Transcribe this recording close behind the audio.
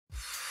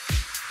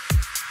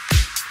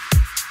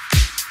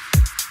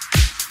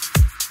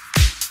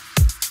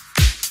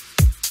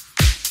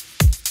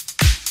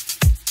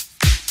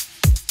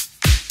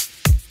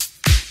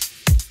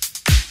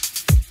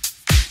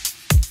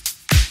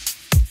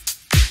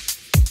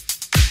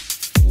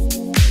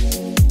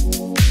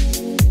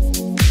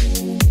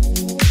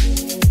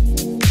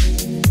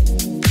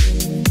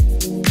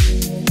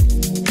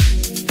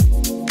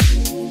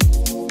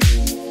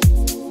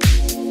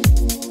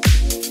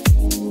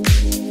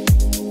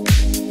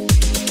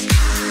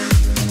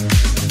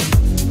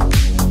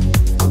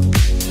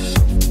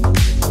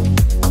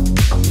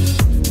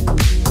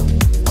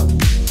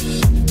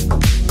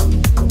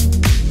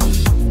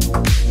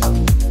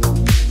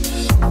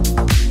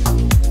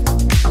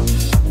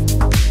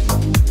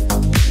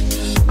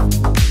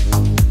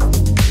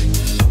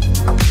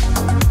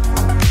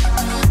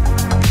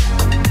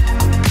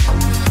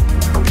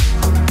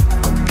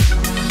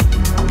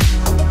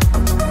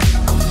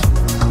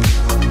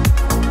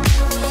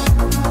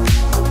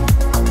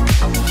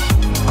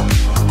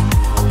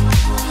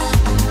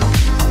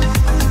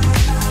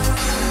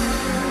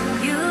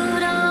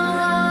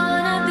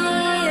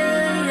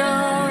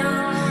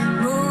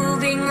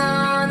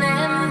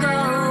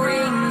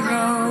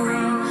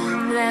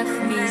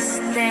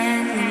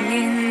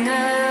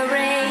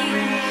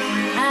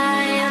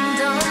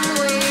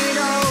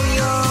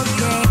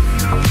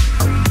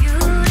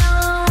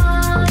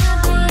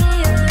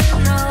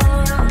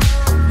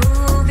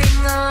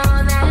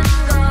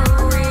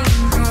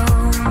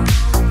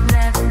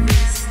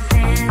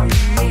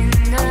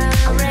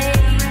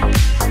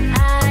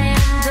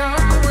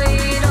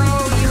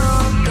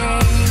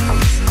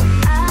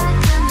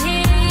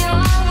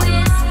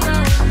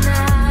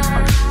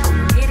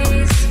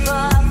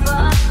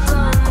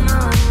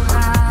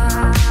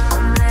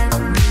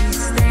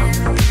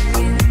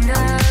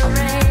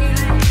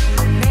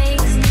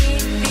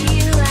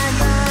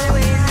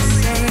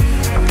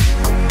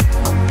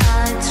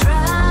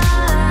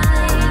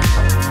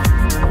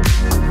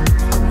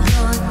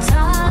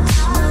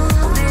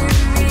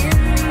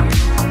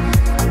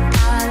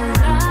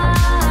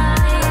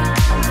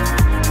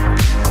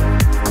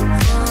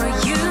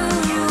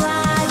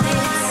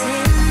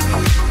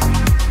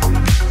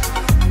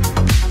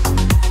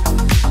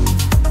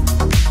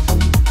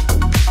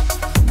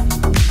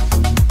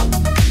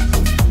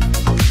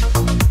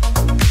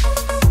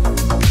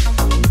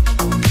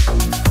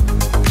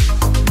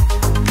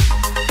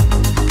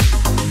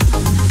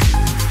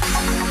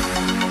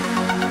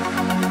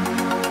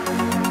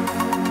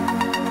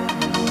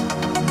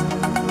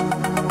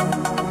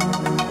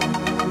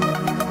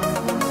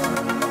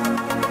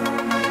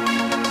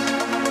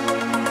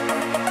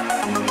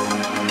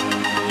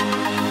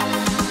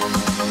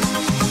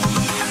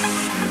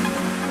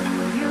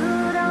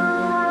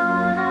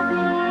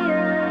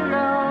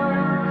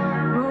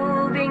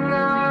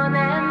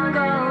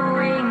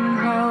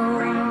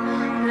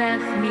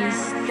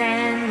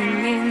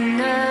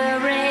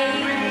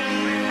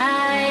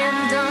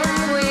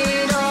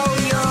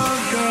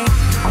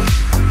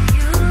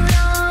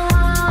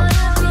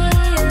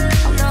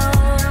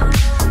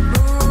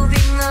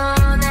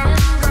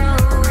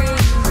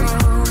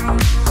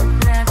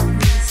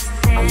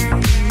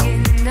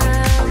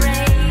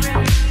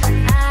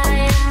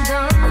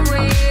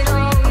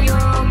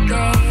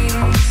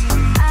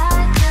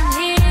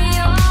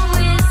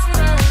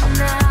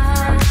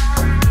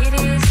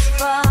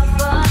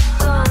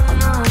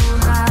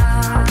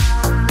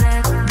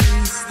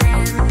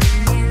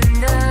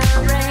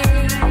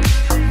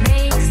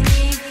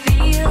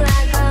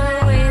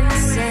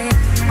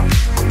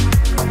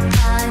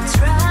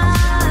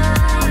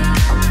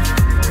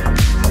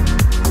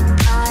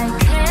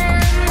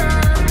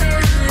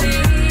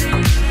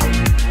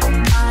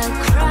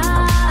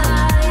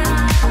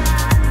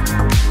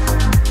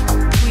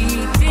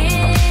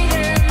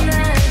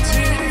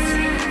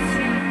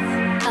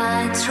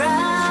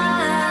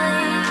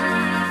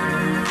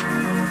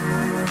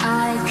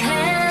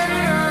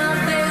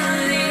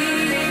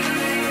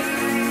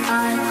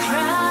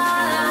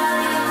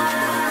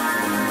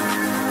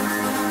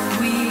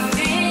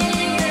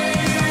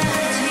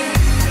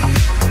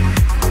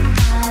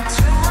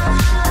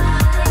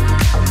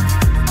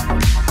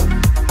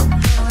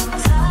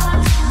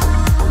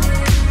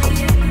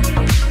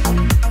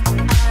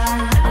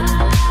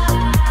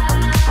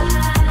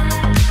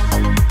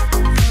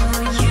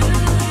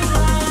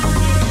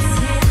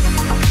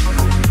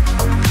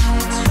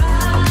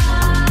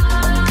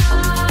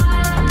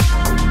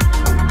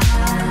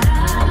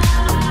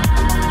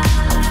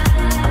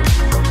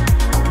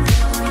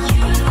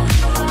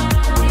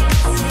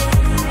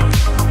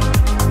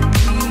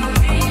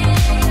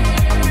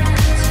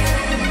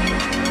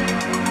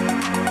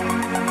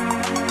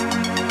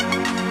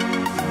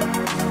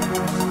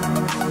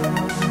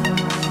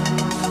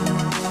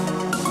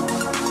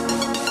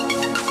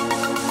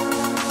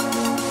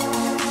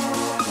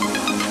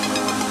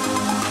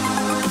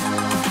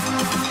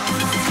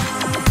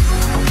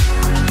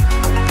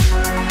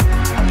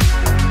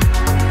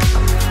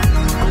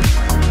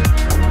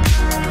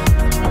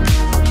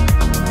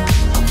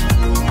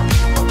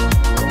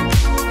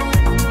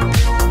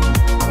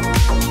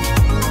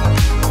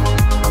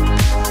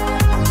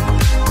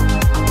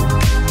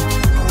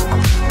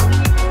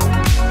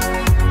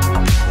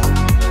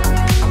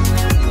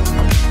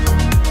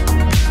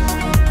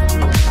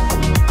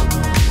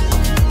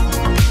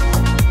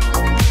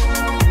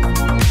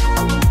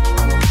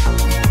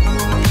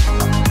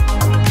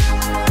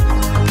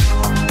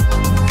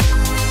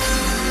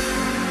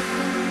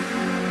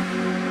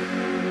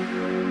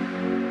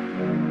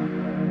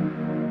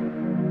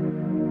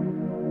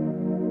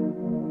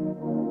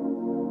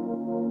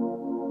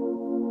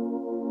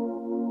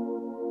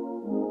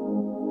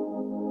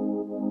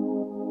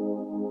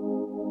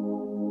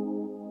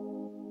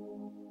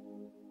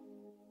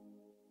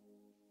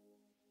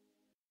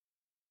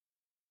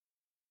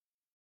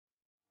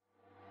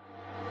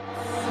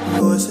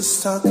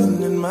voices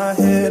talking in my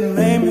head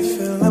made me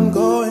feel I'm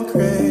going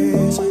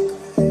crazy.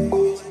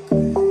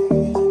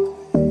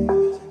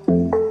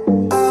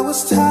 I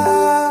was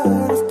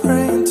tired of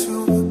praying to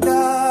a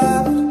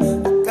God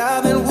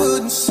that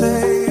wouldn't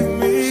save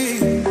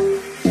me.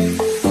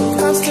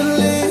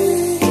 Constantly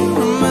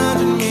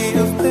reminding me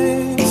of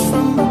things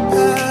from the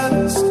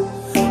past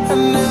I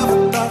never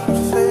thought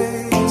would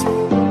fade.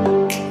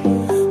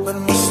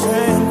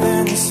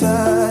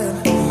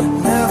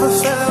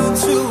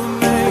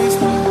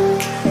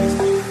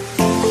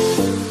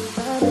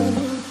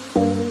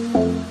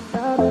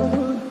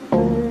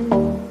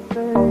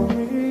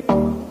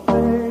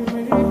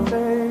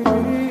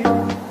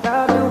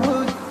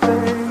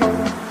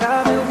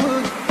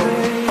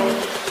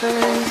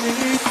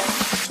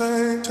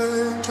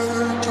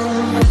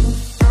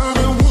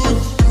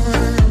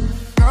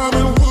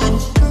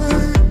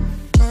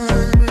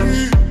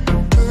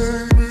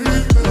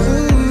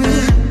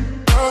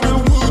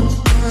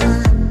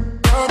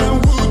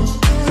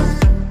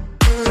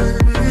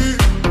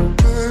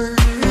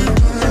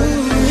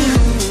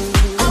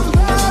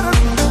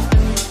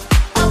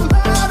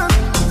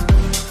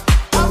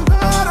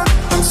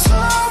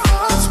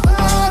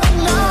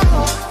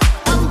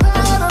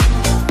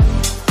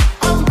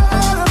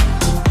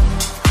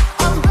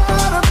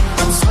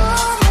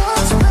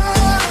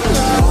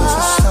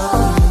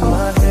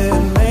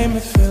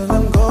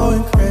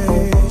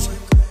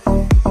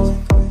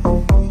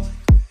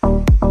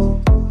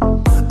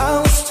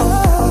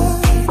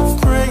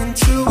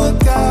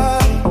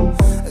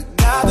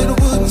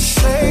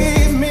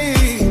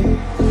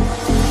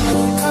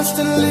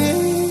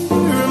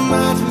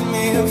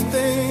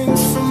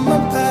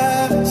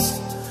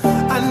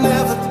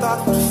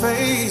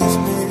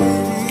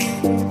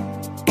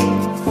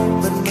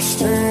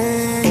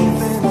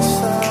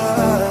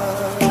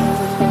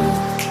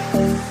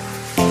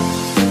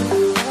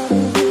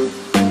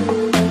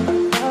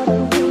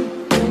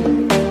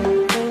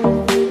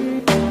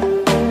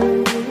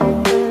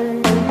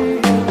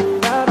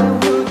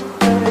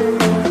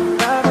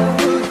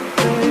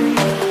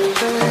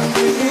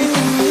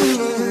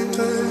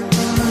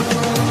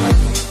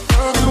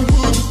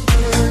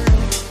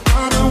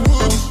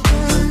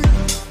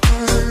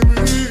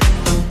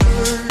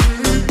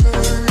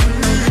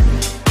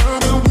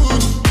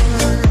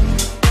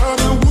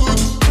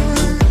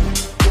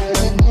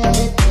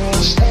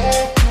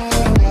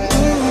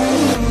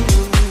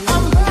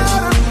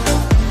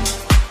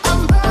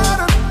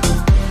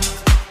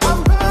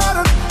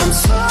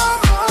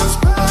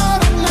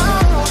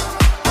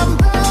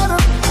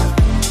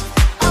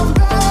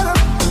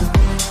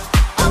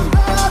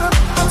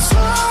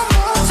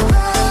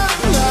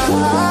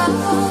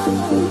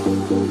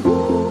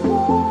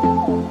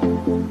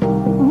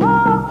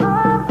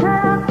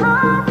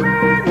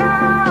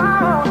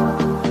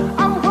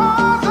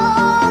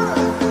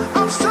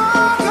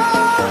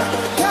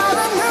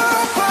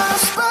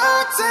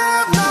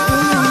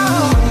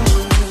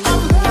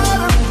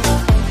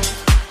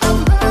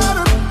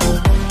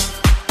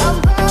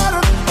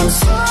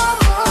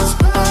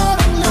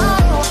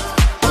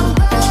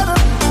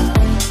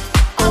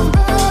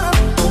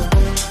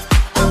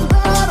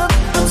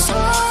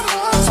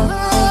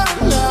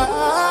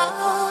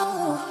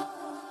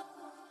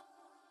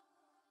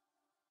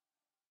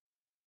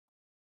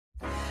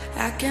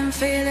 can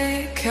feel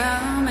it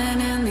coming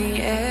in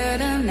the air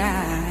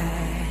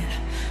tonight.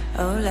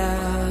 Oh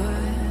Lord,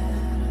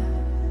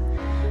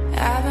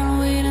 I've been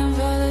waiting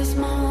for this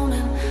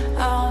moment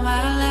all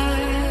my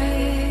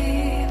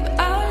life.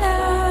 Oh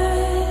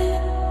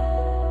Lord,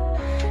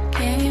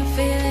 can you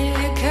feel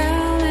it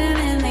coming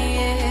in the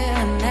air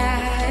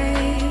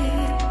tonight?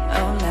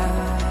 Oh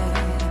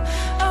Lord,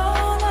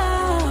 oh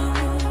Lord.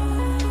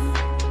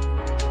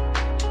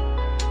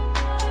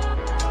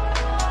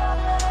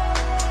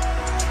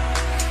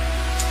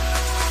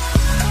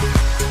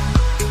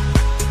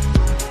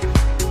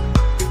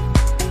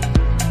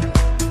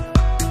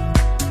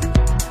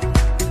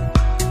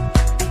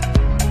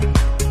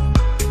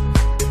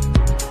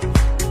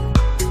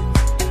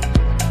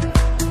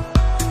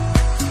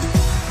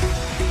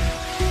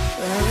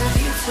 Well, if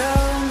you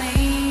told me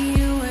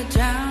you were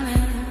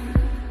drowning,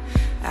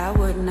 I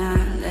would not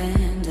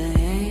lend a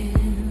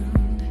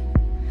hand.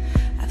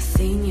 I've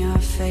seen your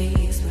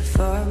face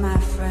before, my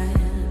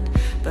friend,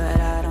 but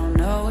I don't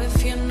know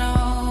if you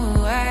know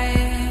who I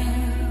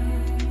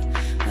am.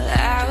 Well,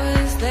 I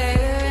was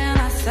there and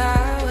I saw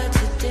what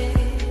you did.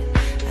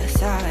 I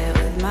saw it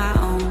with my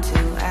own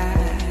two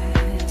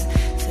eyes.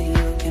 So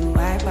you can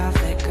wipe off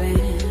that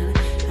grin.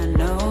 I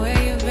know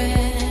where you've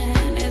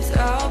been. It's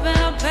all been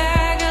a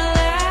bag of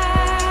lies.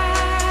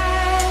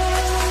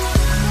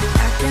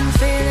 I can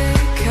feel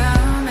it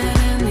coming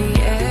in the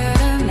air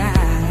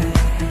tonight.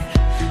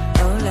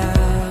 Oh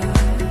Lord,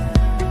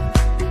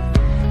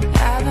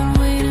 I've been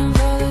waiting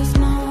for this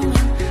moment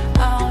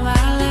all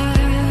my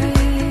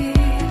life.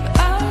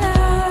 Oh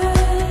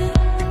Lord,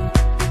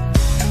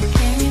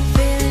 can you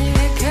feel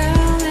it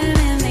coming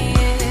in the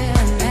air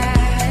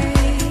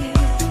tonight?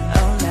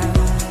 Oh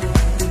Lord,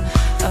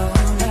 oh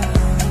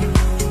Lord,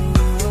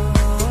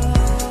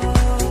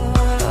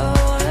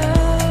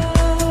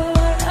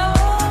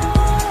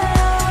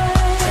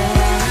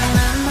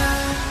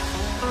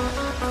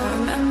 I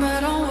remember,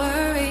 don't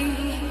worry.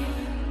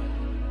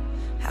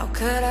 How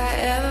could I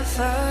ever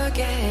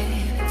forget?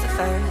 It's the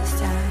first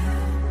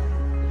time,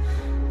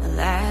 the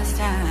last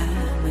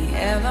time we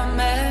ever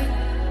met.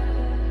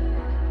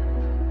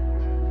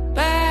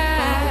 But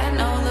I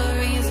know the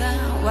reason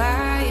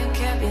why you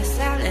kept your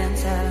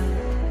silence up.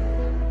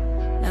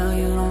 No,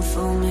 you don't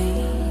fool me.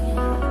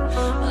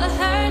 Well, the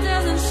hurt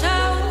doesn't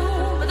show,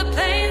 but the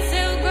pain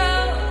still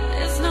grows.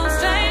 It's no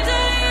stranger to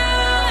you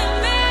and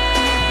me.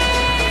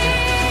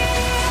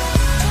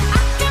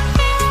 I can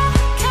feel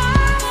it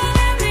coming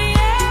in the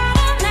air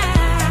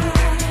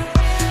tonight.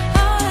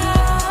 Oh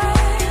Lord,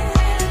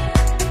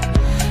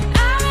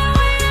 I've been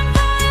waiting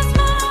for this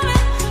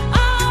moment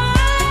all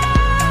my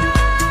life.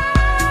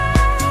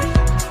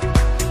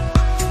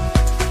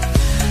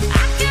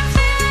 I can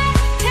feel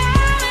it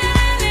coming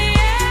in the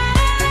air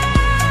tonight.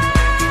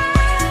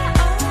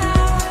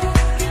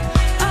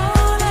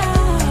 Oh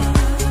Lord,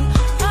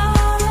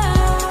 oh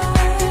Lord,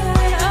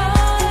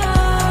 oh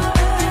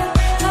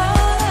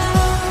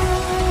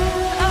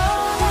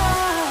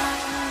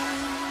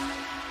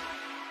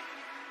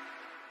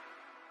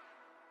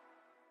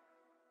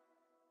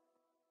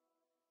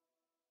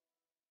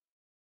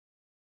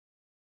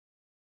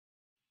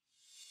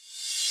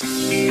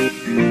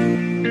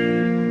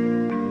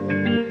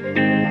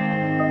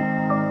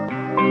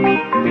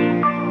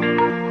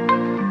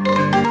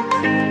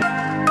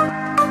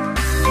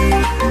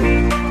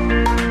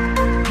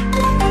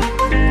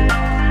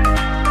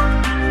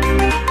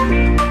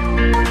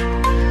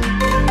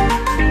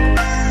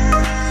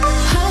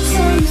Hearts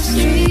on the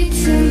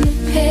streets and the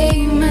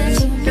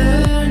pavements are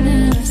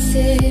burning. I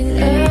sit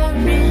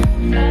around,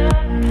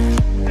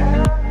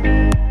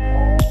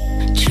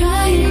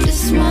 trying to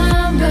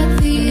smile,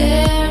 but the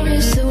air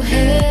is so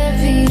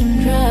heavy and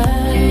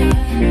dry.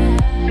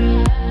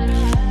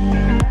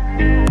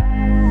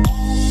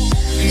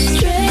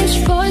 Strange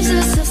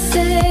voices are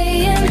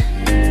saying,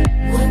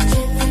 what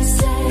did they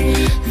say?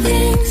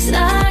 Things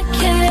I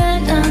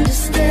can't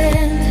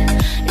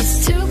understand. It's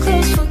too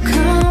close for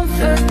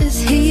comfort. This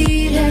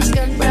heat has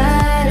got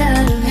right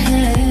out of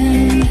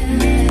hand.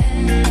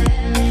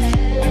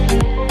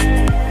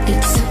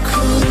 It's a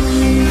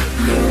cruel,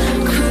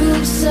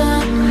 cruel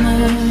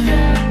summer,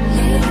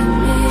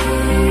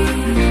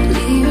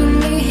 leaving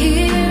me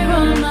here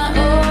on my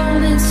own.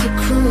 It's a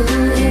cruel,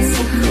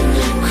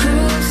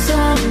 cruel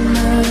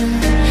summer.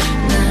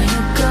 Now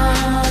you're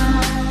gone.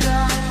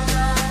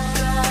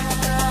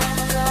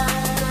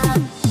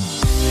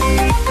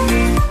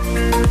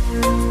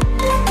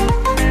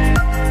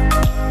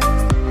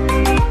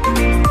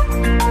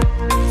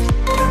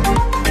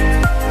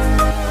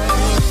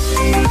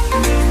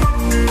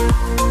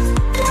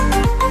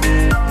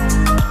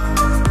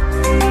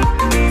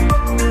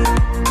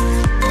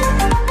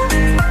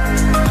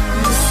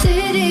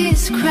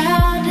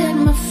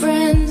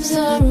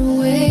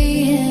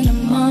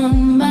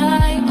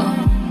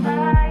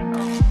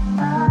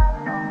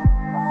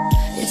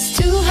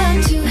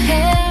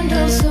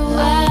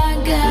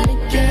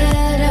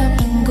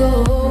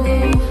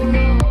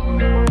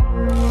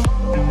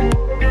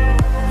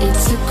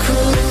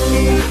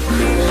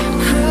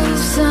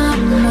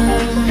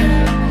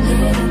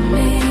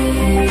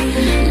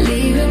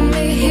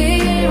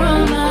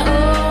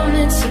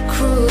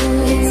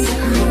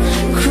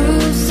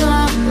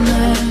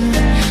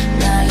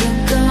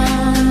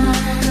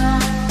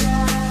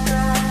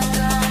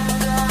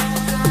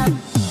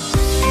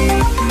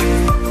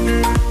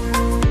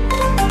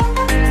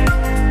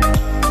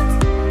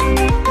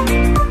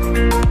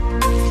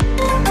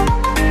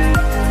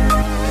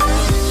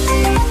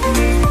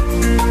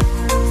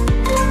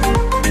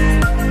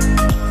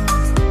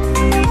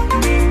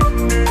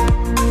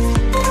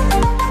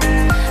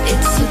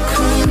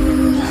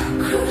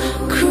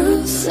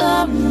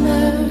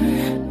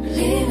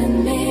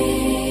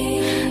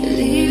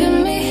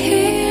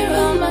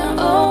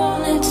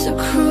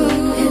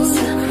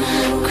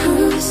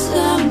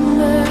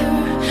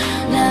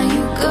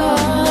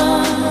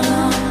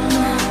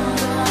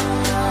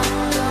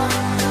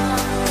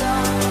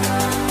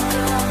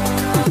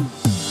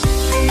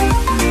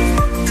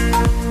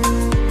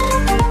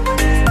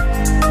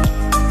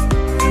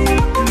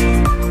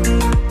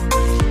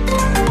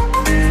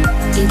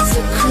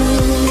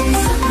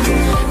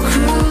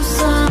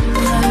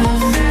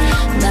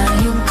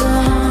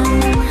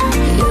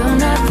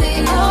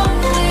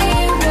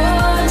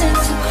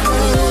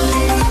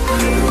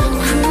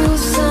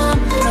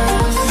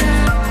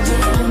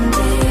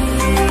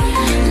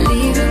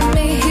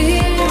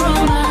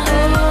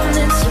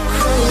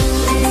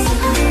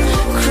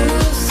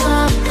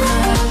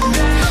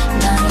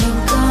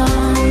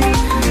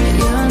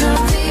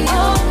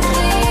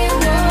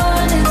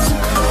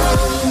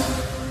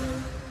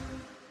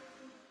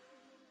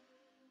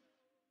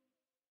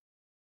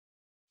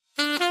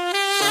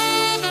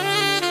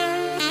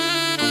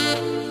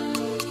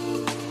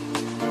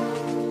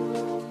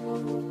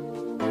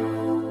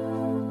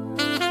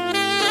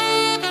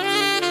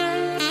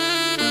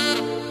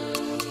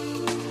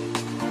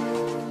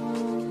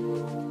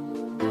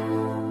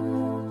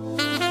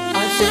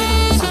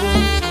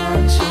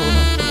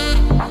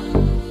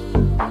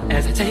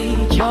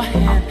 take your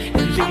hand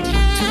and lead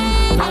you to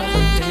the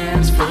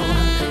dance floor.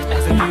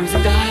 As the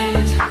music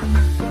dies,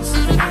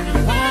 something in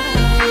your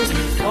eyes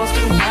calls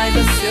to mind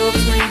the silver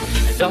screen,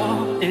 and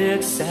all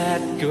it's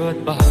said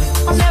goodbye.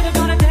 I'm never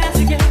gonna dance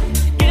again.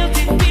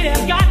 Guilty feet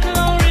have got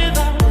no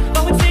rhythm,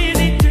 though it's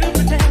easy to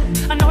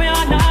pretend. I know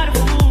you're not a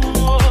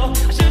fool.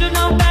 I should have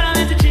known better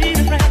than to cheat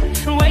a friend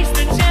and waste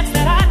the chance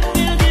that I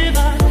will give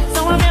up. So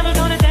I'm never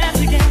gonna dance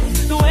again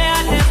the way I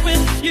dance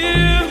with you.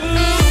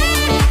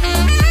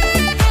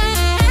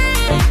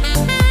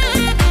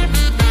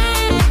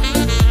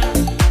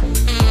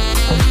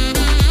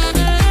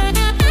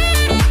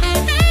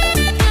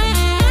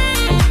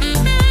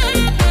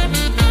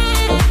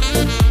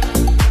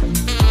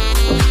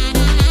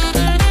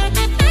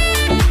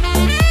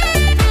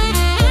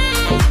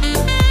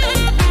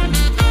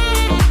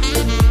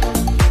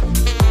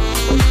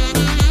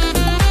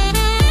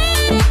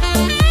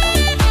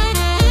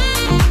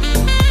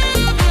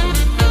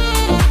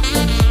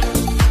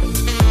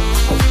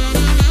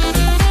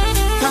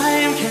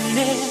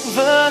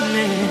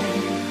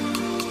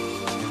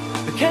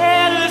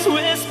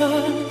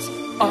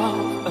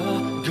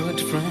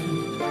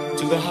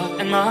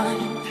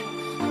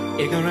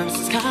 Ignorance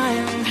is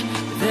kind,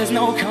 there's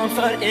no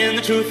comfort in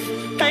the truth.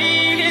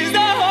 Pain is the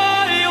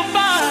whole you'll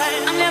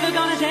find. I'm never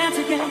gonna dance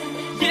again.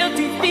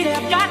 Guilty feet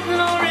have got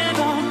no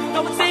rhythm,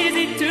 though it's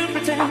easy to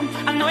pretend.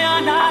 I know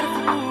you're not a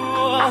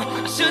fool.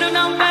 I should have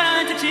known better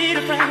than to cheat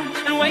a friend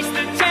and waste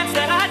the chance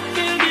that I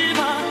could give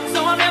up. So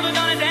I'm never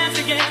gonna dance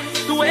again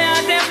the way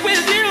I dance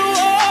with you.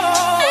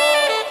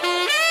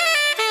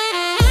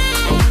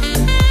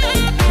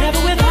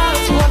 Never without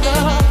your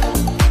love.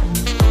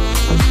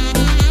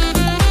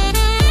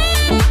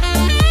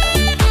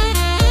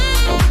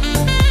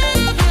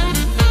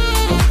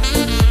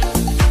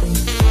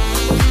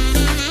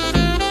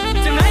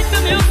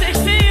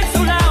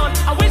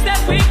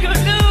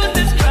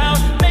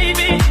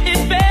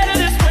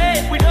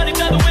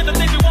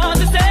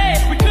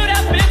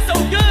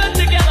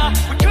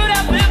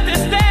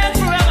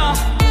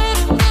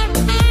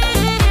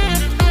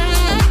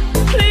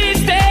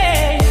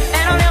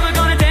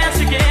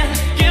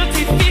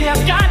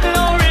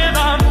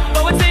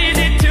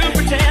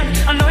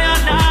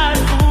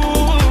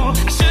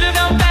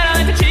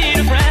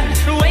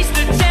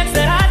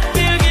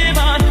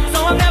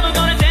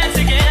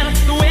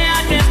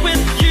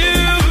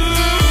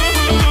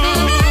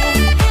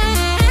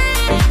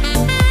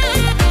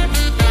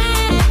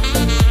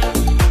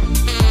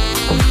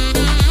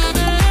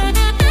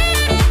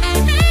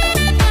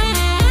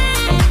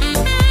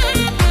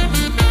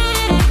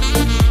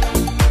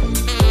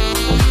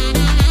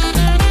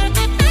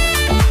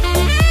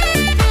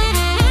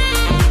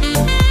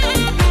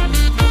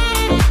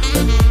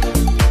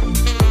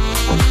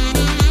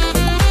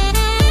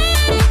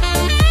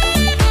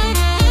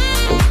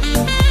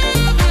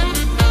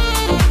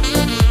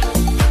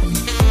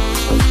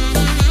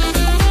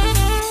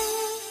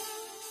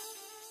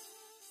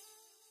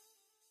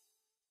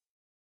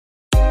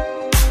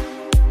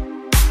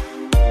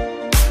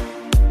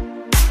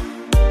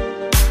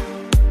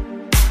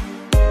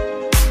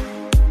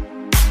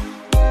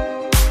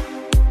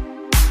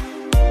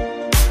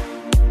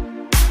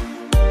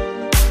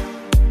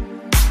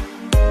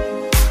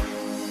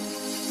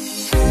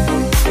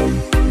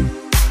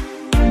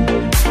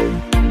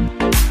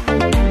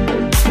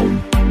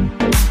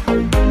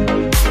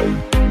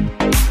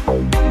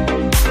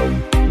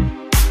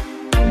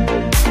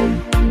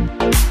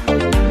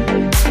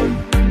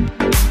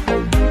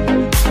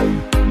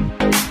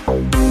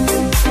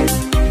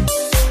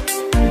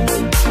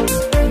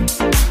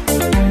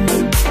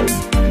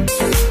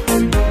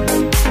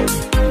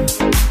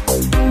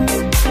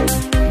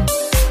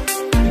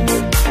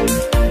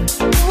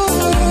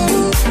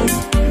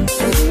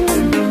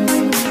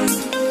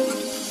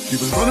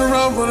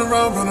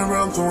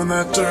 Throwing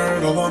that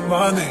dirt all on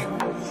my name,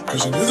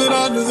 cause you knew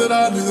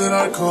that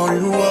I'd call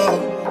you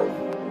up.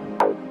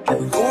 You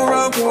would go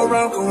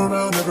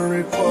around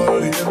every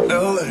party in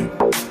LA,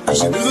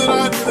 cause you knew that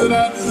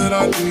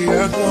I'd be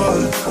at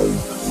one.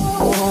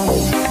 Oh,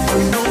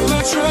 you know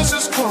that stress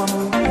is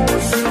coming, I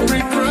feel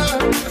regret.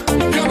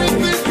 Got me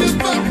thinking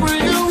back when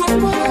you were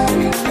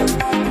mine.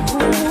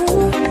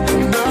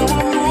 Now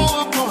I'm all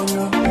up on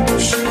you,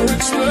 what you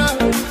expect?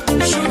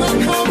 Should I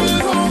come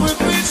home with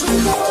me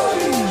tonight?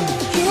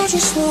 You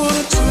just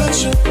wanna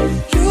touch it,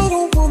 you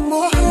don't want my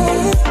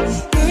heart.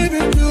 Baby,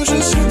 you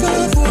just hit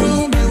that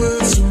for me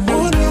with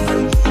someone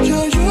else.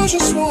 Yeah, you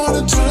just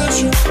wanna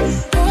touch it,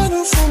 I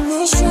knew from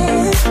the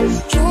start.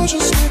 You're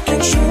just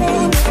making sure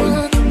I'm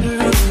back in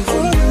here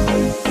for you.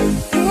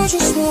 You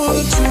just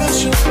wanna touch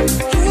it,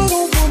 you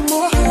don't want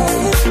my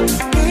heart.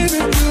 Baby,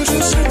 you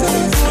just hit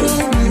that for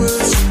me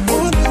with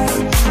someone else.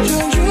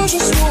 Yeah, you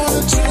just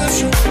wanna touch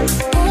it,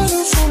 I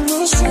knew from the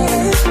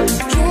start.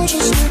 You're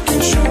just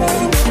making sure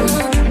I'm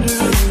back in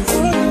here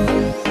for you.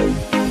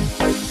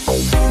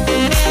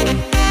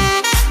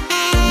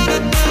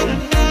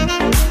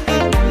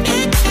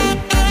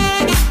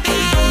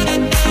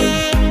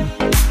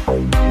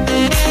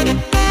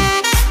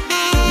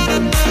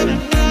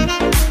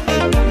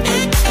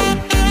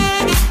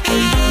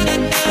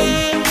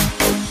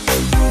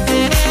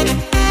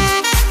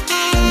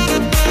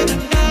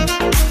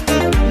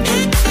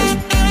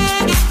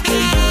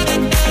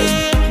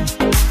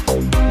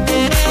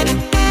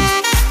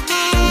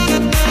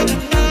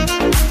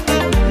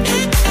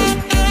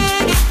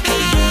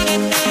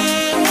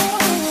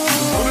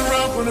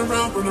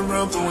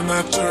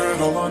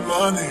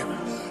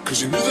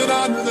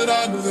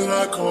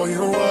 I call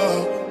you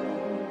up.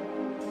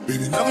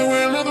 Baby, another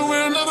way,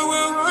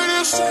 right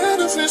here,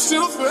 standing face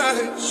to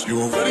face.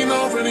 You already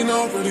know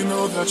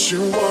that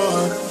you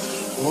want.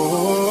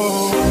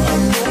 Oh, I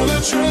know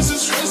that stress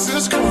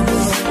is coming.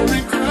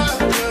 Regret,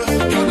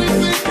 got me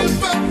thinking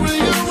back when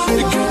you were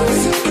mine. Got me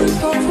thinking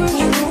back when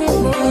you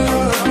were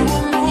mine.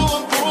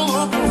 I pull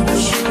up on the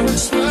should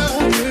expect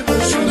it.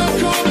 Should I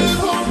come in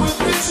home with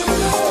me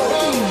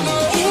tonight?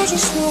 You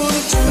just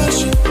wanna touch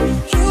it.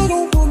 You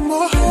don't want my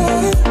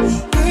heart.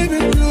 Baby,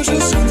 you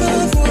just sit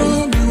there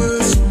for me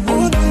with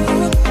someone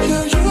else.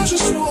 Yeah, you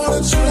just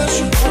wanna touch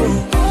it.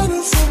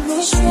 Running from the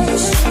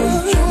stress.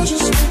 You're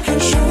just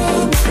making sure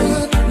I'm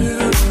good.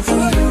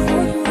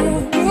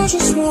 You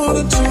just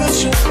wanna touch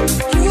it.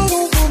 You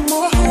don't want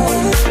my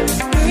heart.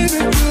 Baby,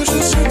 you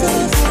just sit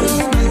there for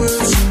me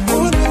with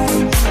someone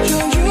else.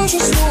 Yeah, you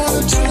just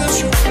wanna touch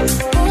it.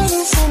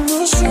 Running from the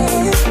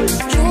start.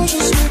 You're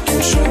just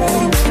making sure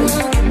I'm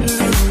good.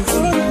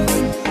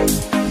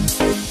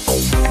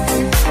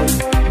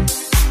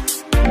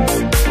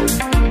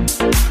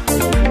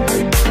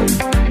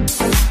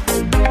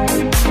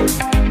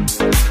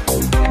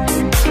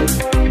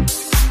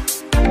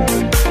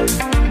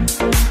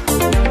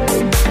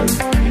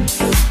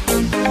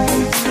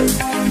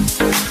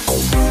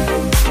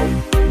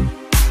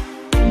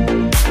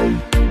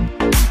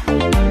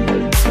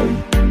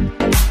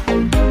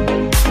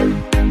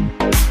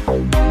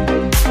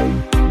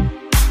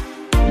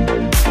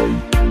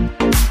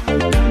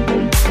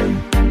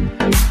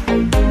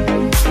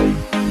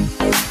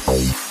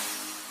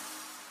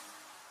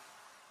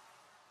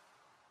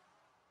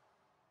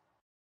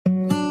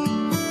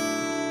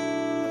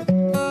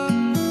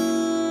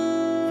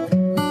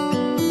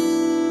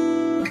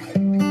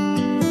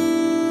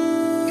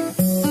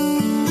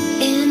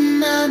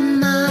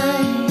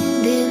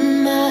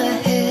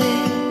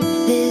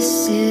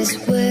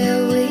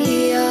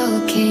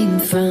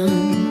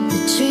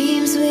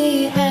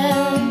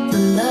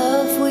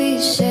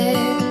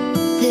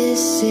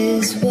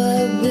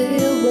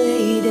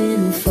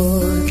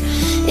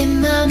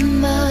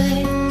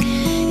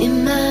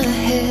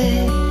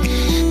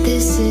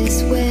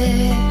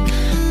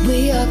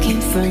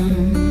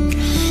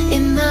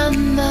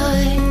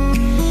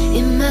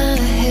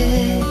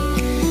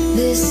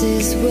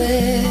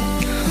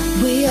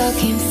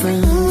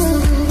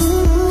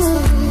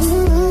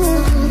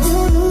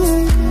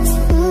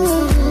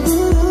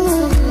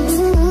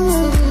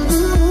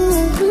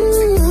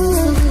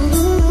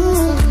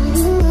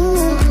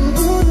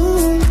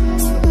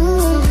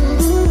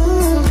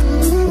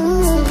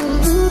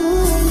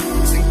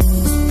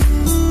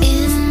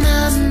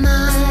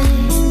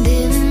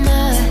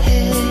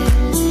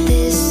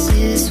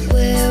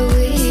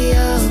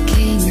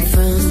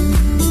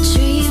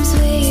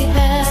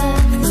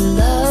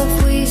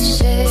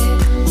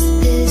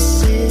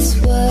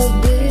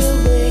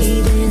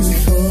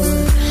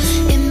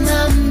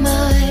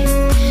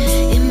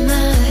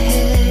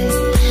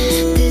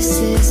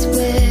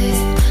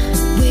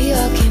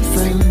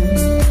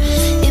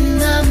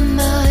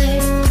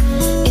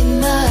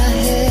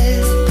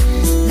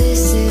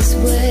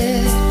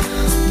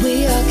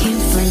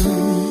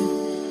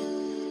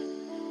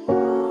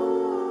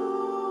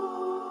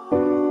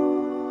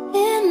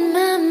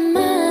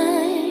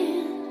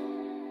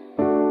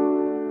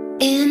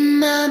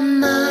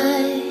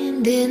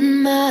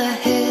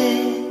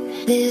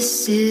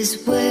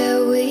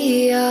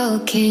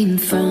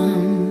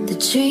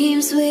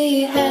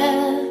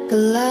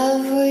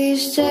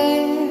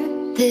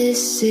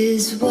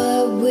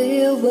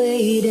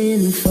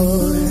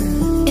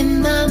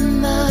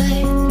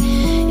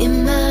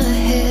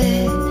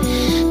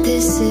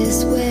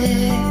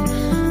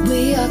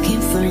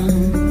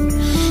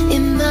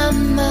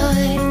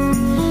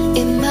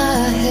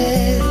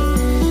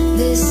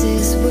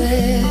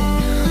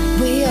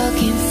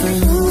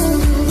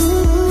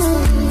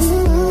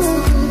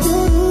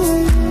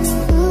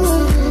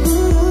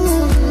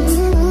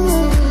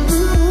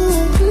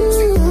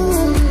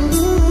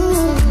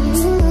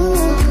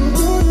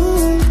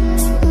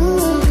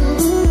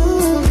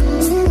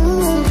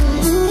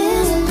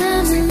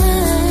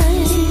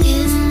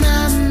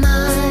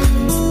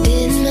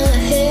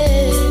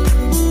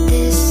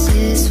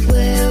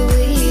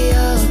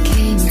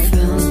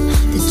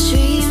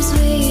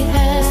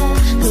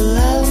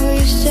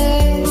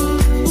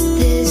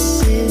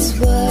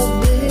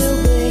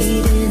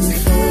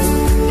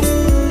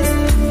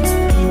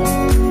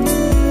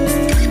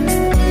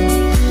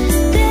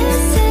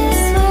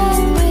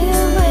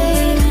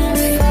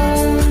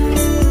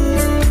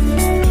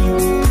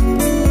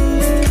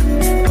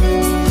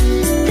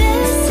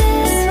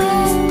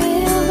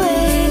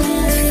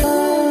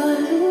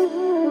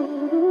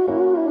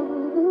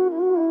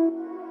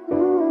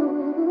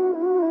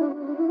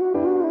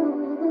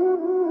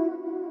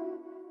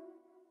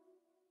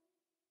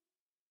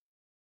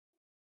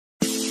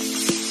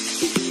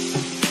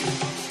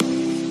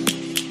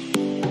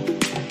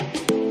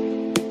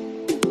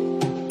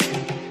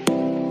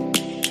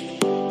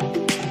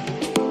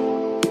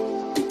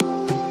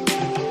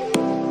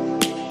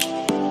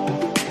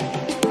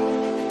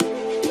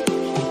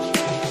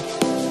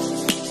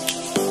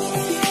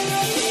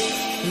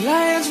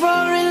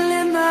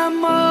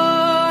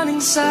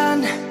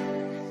 sun,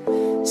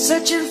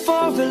 searching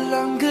for a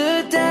longer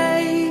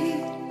day.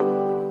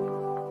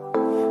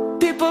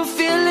 People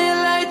feeling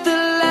like the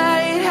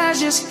light has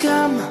just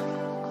come.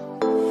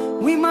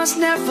 We must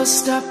never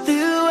stop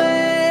the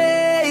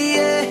way.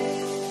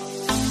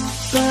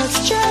 Birds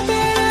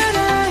chirping and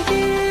I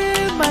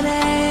hear my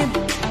name,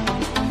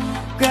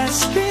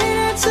 grasping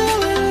into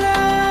a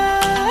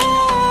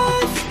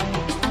life.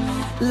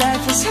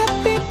 Life is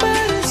happy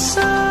but it's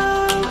so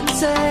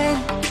insane.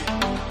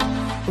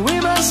 We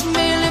must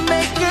merely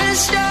make a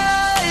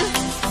start.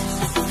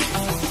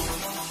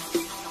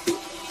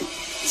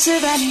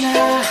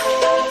 Savannah,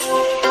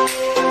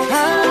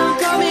 I'm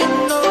coming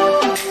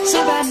home.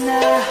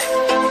 Savannah,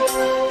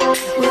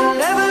 we'll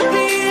never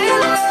be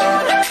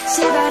alone.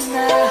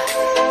 Savannah,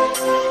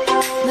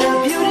 the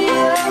beauty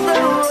of the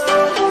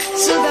world.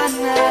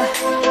 Savannah,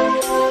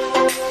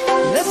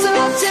 let's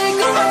all take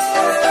a walk.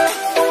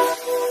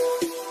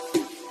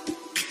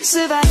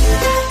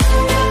 Savannah.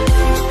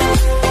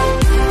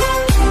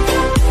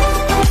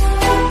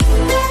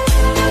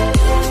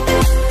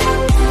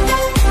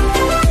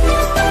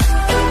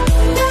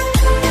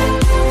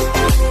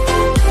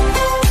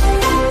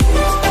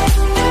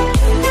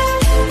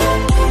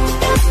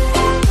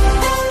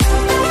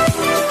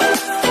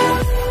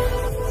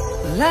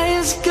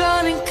 Lion's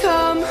gonna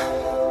come.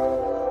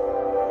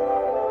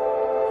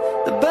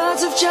 The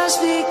birds have just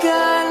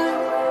begun.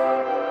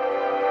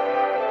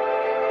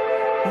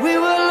 We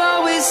will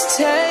always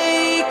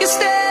take a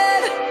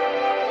stand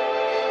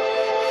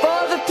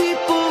for the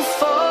people,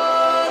 for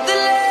the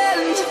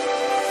land.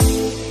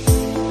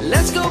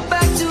 Let's go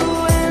back to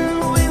when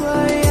we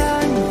were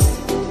young.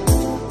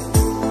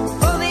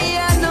 For the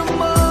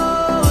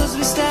animals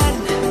we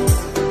stand.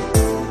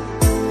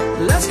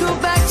 Let's go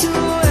back to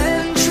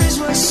when trees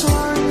were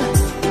swung.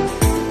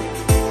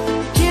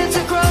 Kids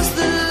across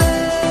the land.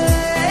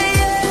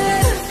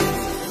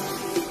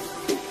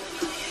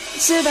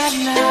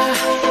 Savannah,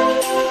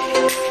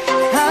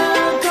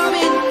 I'm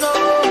coming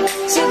home.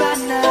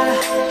 Savannah,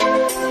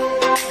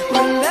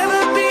 we'll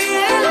never be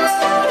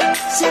alone.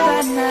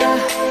 Savannah,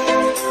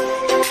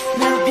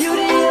 the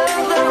beauty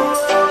of the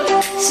world.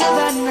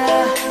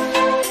 Savannah,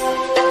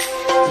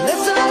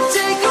 let's all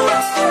take a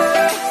walk.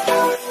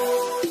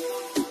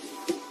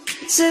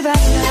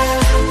 Savannah,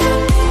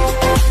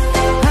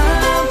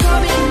 I'm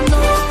coming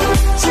home.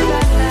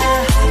 Savannah,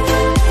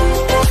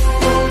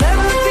 we'll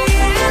never be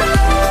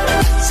alone.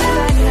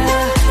 Savannah,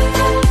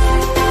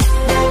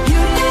 the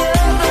beauty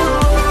of the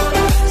world.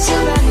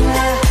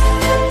 Savannah,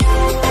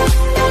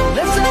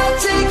 let's all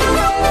take a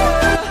walk.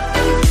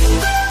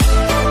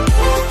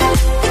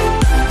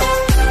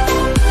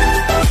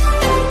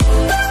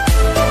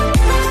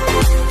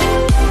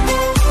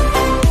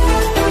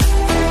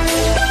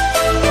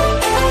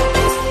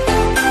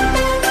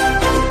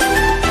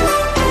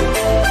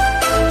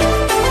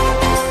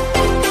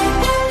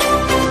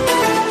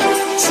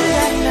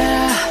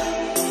 Savannah,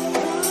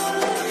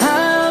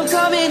 I'm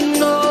coming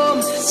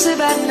home.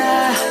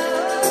 Savannah,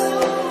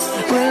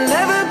 we'll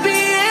never be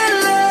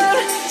alone.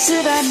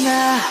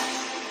 Savannah.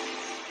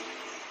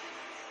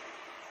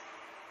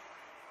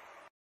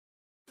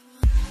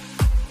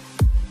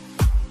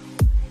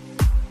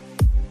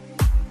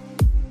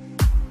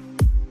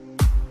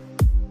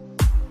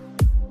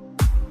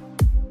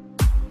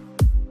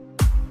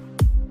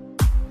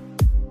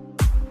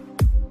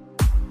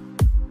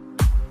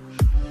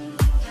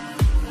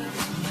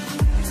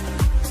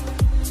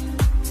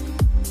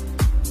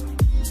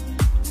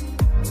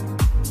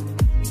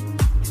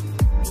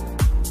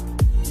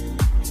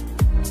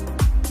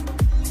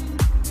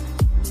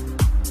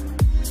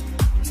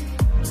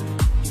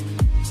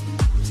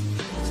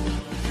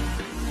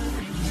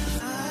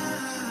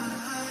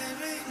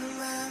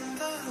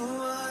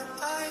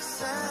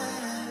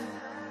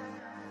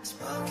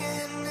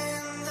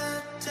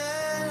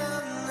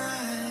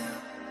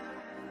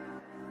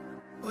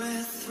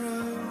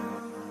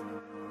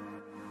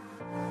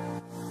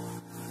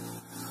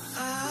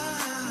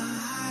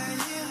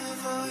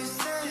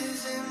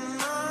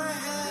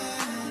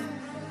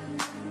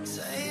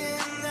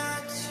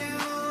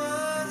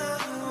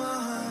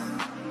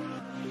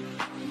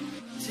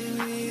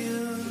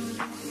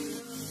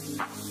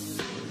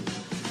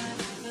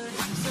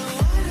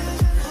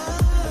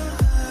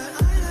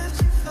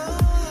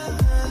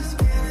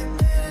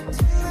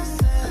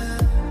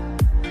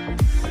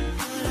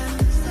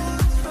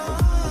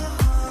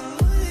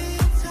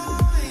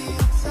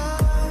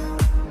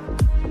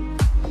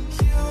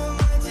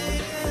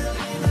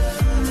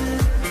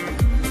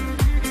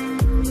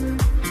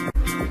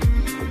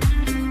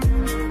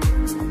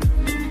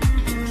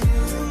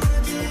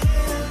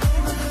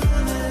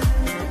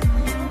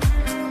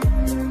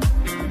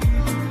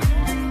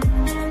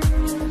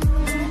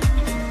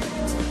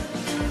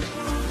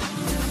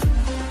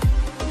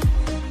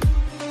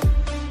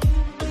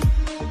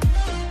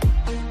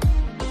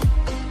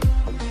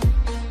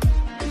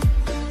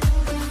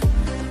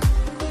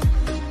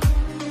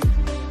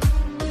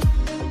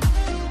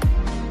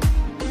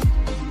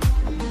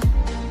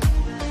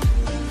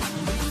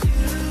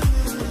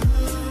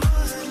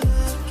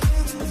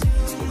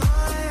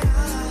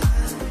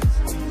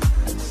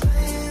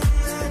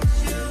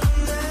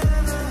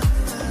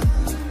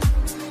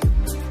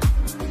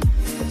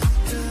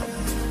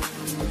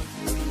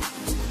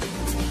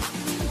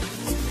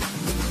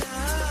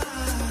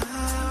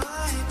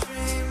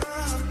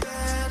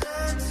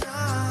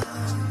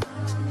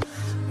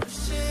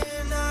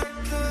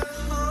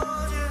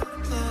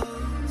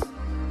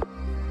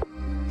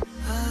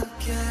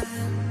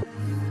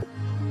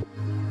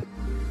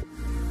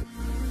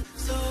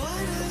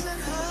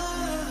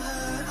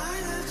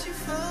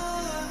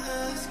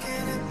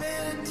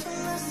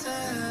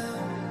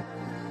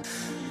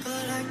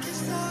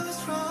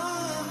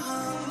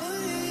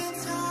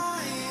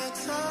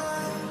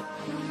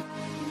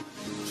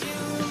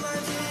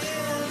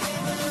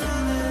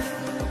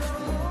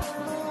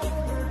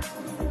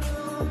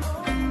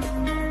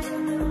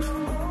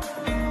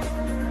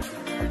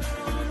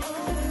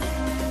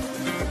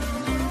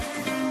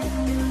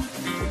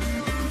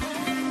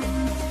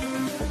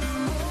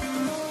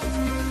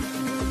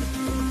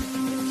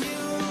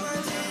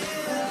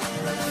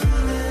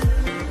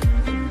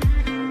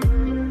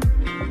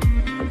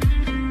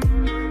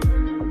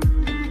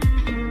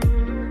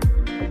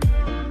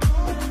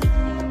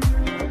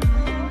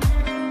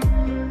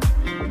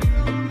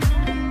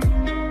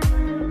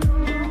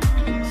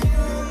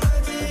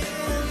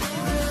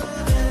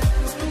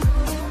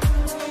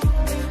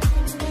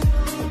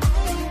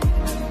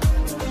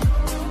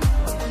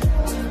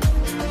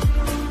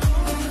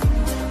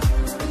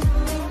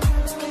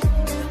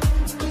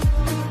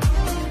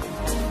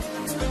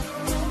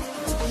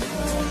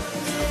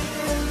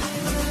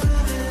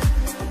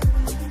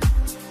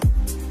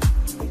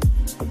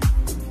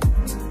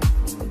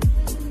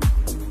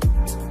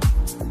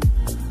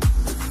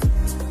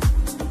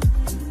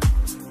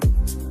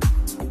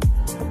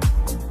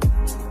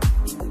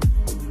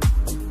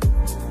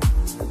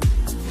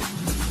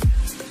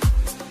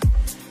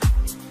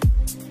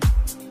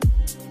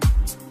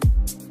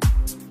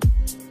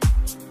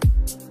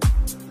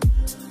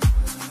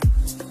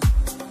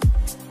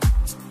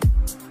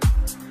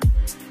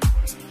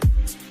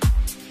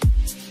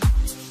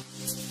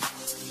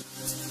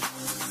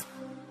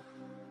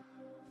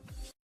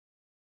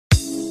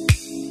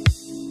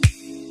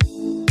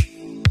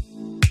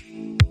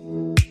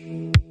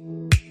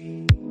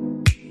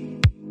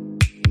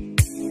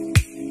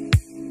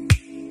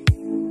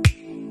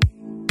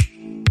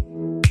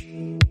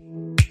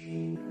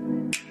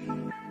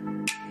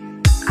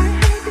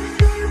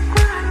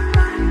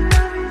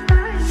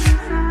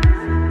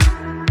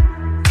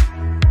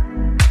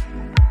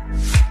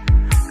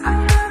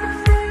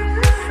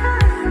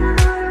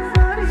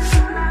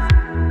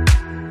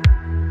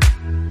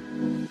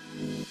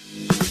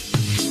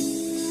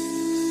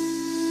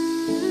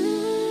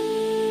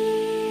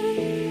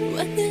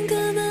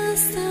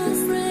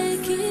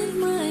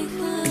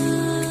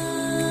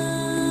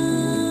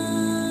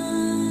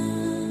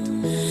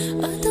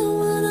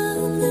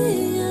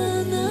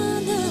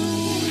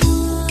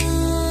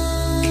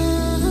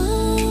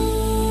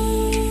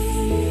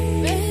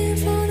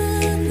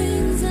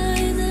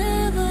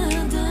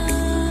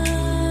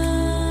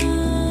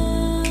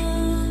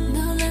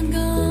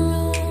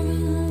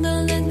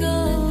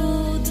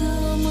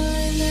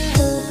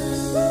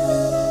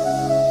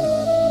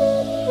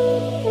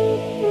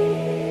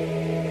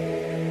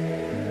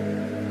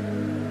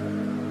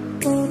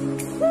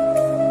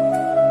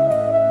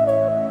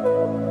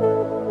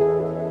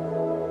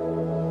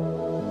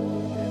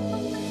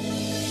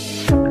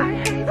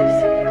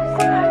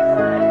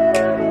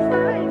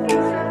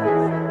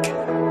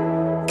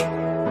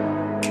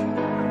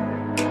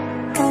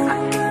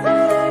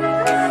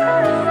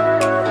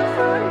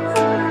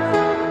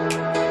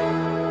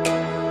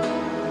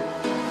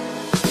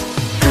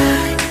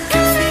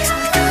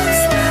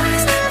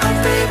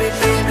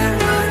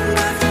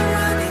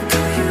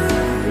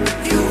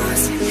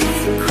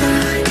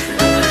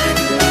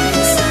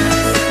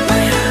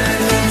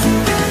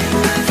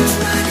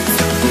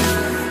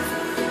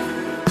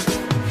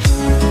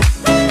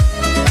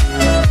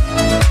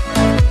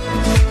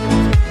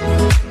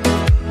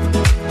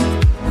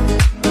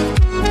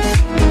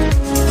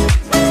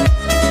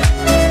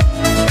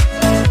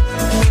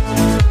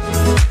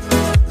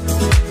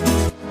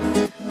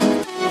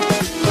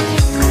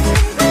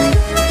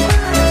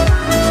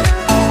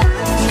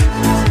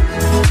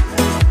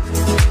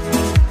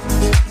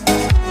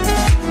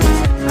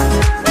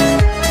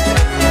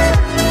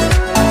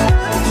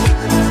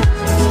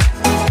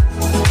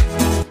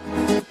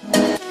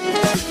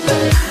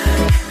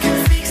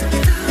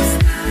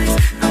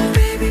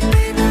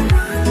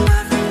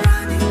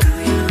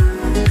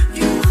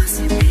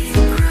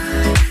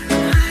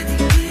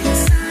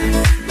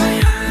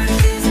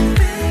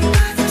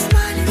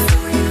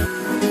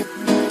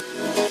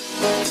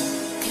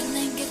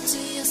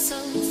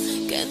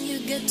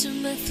 to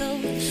my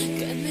throat.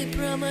 Can we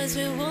promise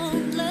we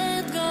won't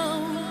let go?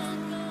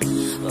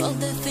 All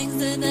the things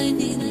that I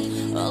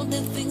need, all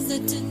the things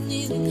that you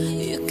need,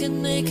 you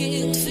can make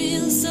it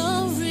feel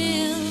so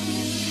real.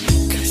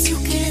 Cause you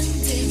can't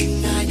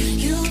deny,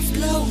 you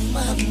blow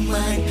my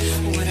mind.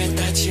 When I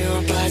touch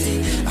your body,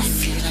 I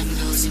feel I'm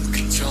losing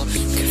control.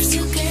 Cause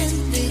you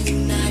can't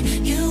deny,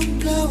 you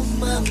blow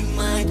my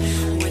mind.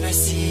 When I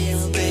see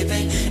you,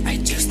 baby, I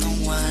just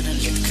don't wanna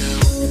let go.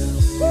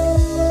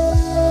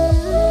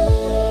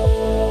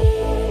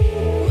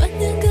 When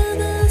you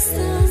gonna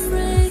stop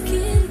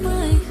breaking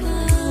my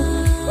heart?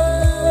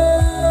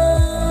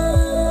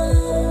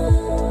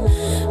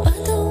 I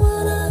don't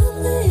wanna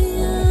be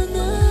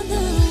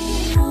another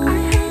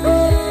one.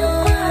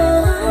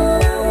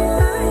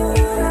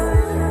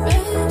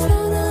 Waiting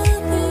for the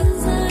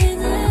things I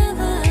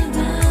never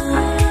done.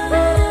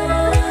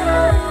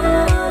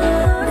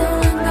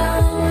 Don't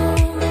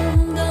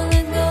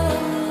let go,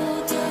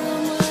 till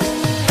my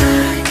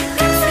life.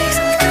 Can fix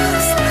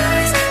those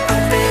lies.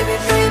 Oh baby,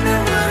 baby,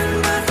 run,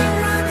 but I'm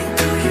running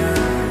to you.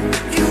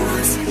 You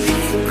won't see me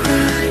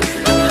cry.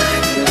 I'm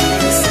hiding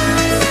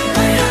inside.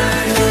 My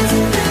heart is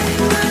in pain,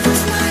 but I'm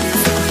smiling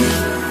for you.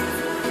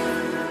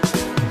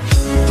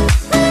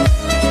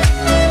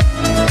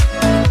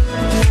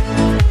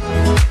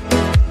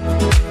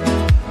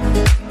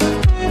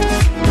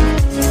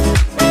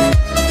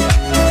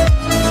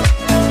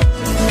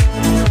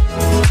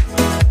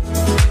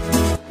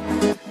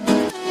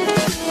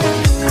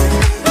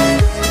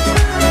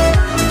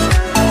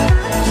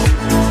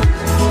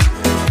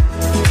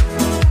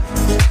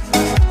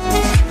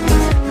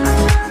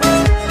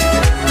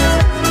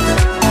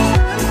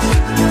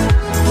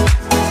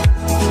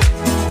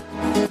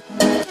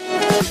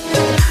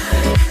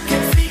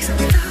 Can fix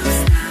those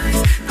lies.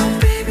 Oh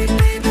baby,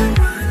 baby,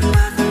 run,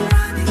 but I'm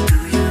running to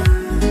you.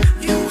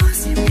 You won't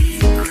see me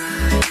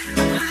cry.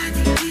 I'm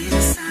hiding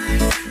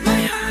inside. My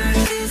heart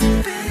is in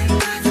pain,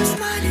 but I'm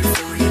smiling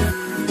for you.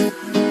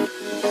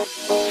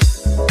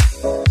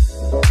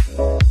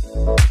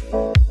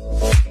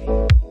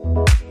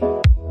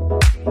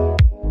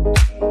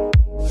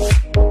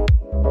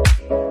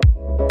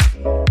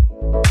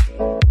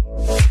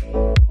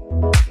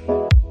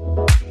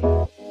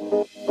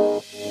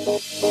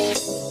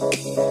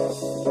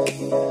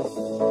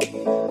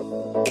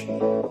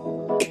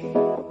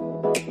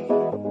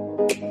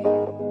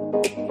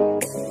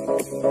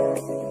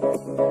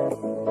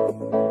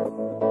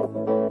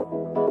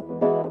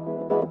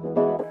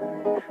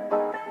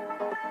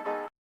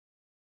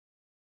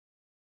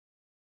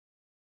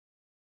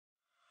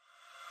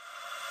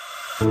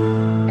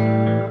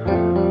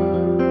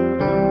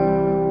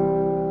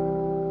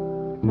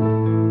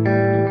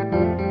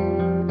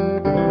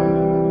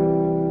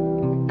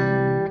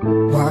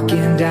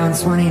 Walking down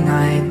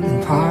 29th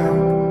and Park,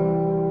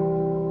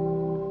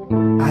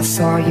 I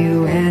saw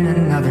you in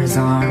another's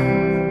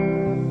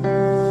arm.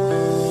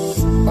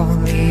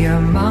 Only a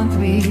month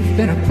we've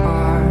been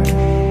apart.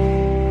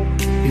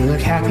 You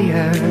look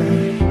happier.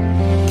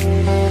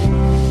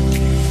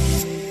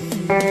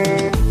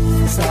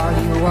 Saw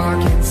you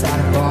walk inside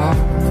a bar.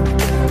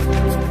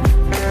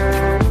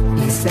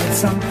 You said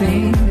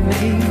something to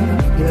make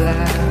you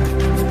laugh.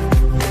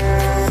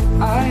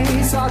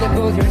 I saw that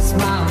both your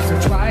smiles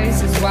were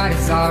twice as wide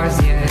as ours,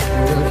 yet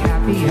you look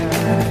happier.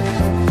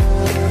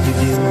 You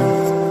do.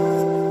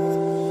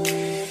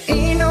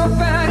 Ain't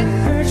nobody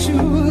hurt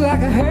you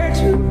like I hurt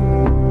you,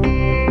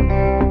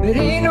 but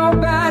ain't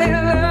nobody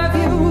love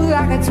you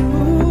like I do.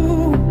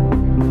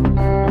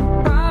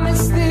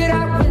 Promise that I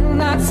will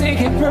not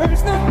take it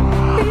personal.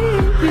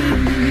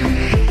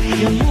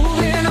 You're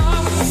moving on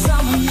with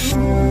someone new,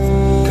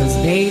 'cause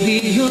baby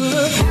you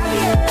look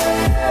happier.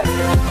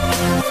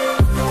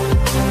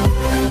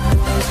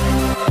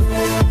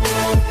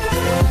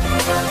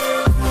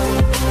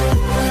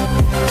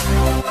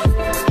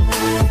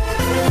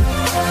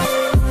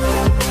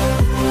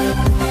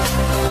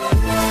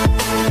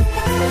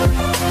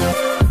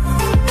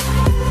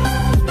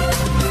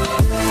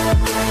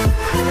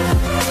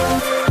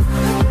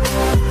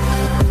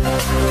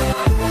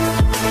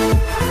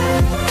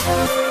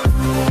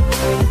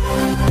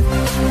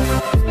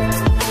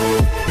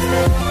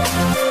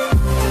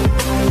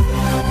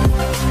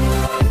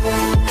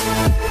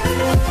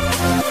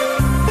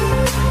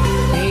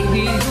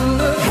 Baby, you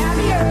look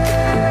happier.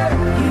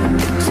 You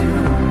do.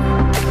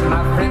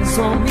 My friends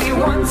told me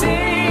one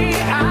day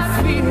I'd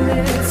feel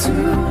it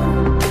too.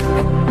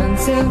 And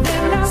until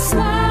then I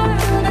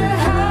smiled and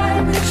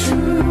hide the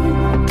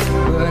truth.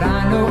 But I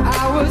know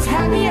I was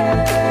happier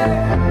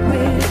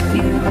with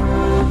you.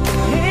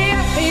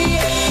 Yeah,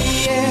 yeah,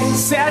 yeah.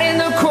 Sat in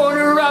the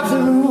corner of the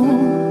room.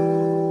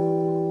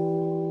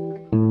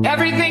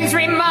 Everything's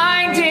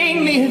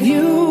reminding me of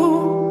you.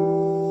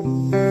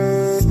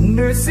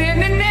 Nursing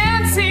an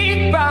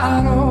empty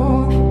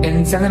bottle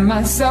and telling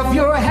myself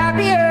you're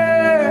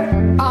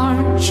happier,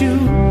 aren't you?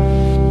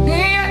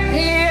 Yeah,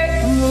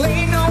 yeah.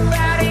 Ain't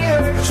nobody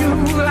hurt you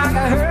like I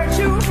hurt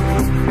you,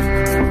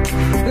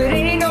 but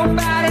ain't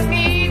nobody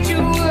need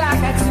you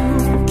like I do.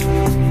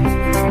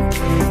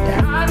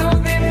 I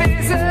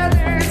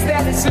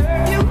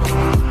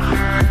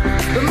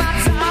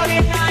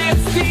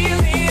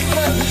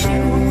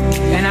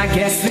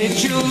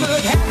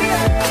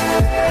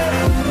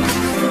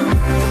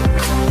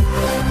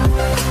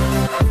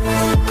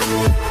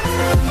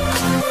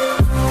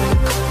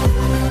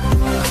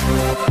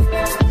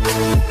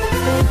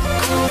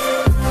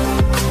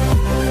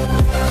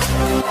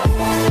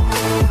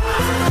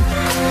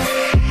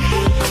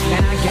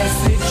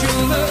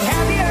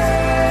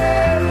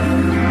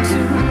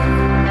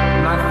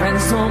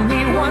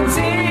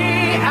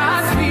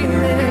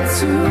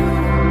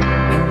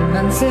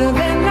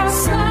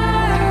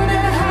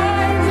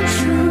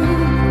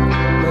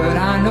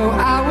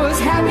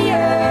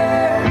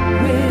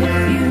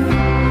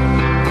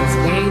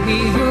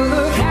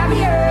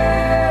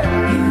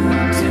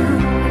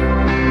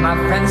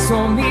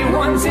told me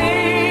one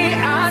day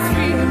I'd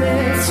feel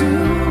it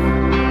too.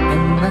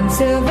 And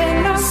until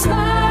then I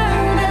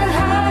smiled and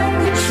hide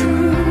the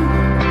truth.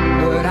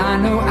 But I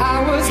know I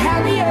was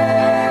happier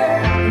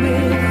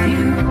with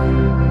you.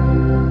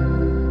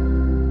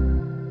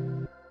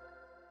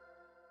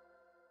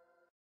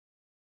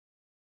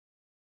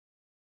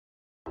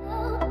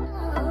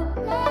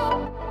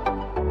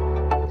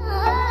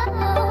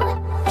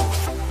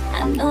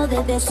 I know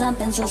that there's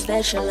something so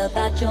special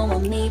about you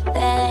and me,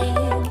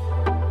 babe.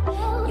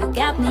 You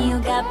got me, you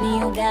got me,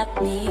 you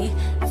got me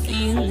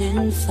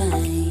feeling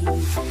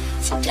fine.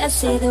 So just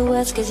say the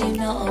words, cause you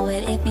know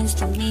what it means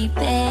to me,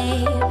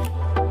 babe.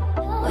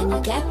 When you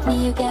got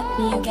me, you got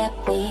me, you got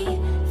me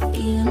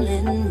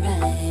feeling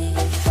right,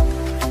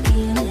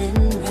 feeling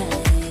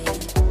right.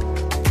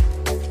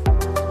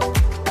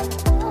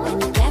 When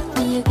you got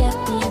me, you got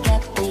me, you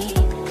got me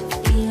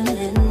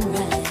feeling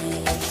right.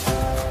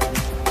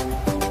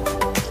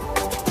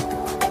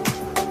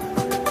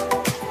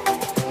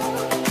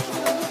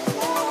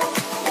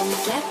 When you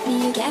got me,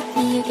 you got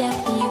me, you got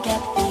me, you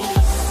got me.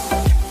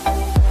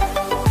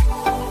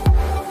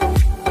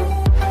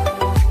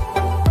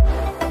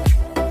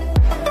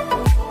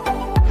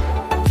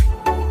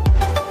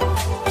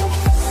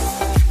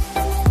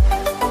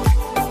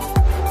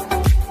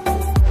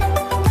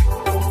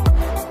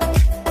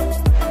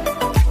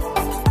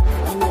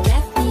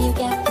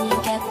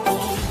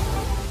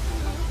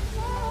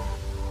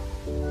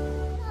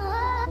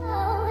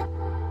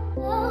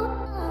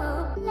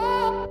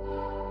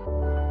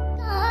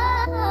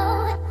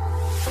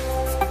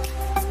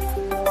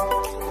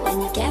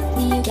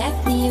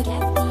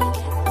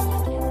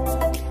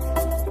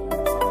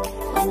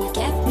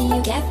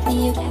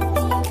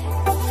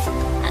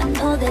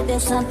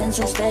 Something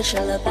so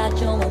special about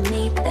you and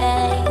me,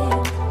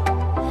 babe.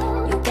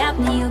 You got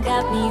me, you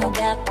got me, you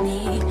got me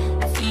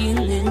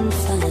feeling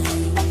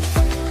fine.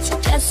 So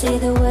just say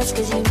the words,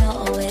 cause you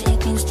know what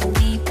it means to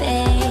me,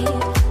 babe.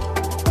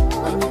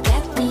 When you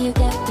got me, you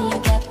got me, you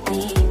got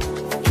me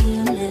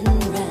feeling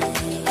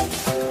right.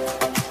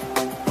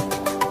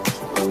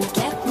 When you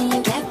got me,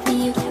 you got me,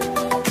 you got me.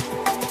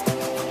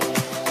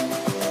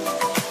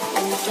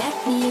 When you got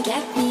me, you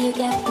got me, you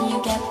got me, you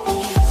got me.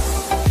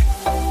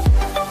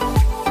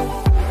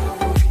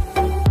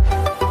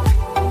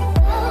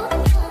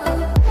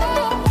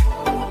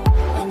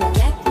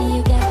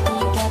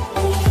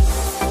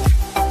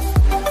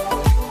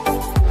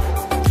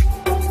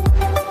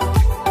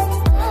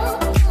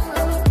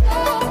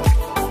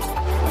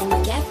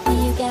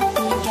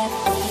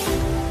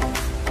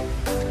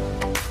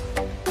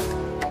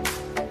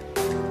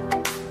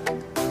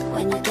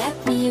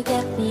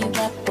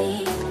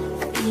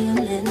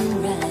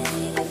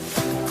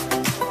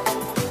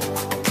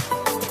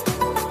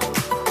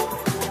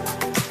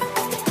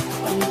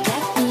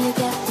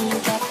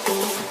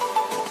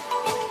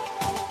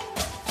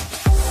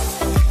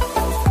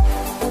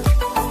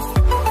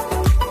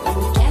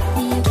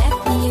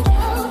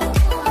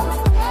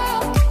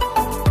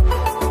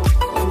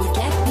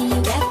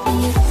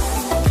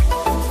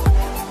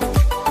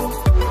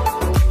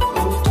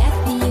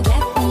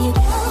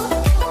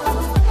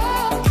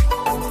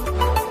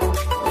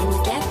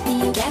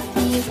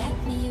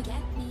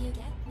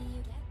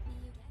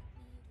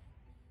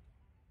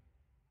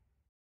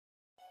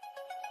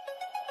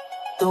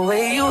 The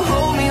way you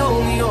hold me,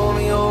 hold me, hold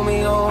me, hold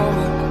me, hold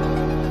me.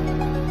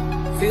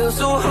 Feel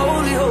so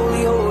holy,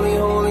 holy, holy,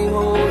 holy,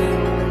 holy.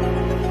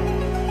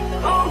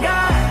 Oh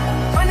God,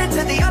 running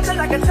to the altar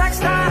like a track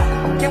star.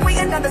 Can't wait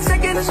another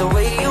second. That's the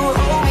way you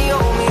hold me,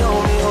 hold me,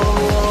 hold me, hold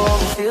me,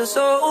 hold me. Feel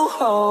so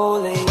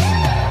holy.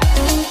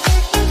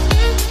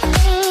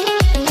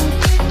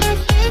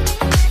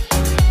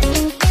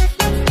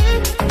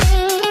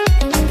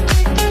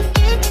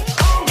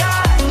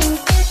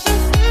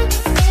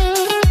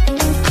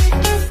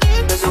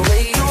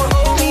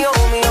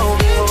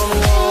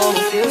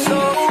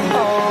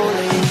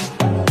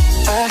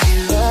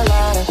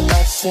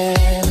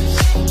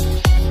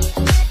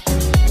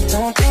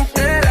 Don't think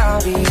that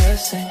I'll be the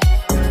same,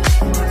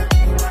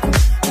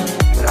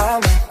 but I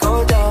might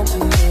go down to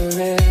the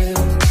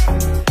river.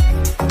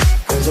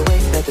 Cause the way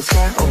that the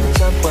sky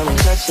opens up when we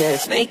touch it,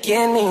 it's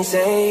making me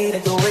say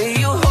that the way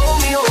you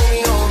hold me, hold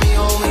me, hold me,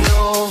 hold me,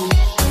 hold me.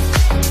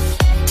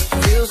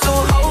 Feel so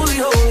holy,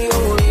 holy,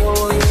 holy,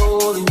 holy,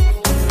 holy.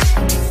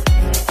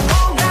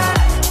 Oh God,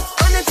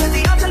 running to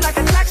the altar like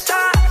a track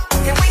star.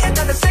 Can't wait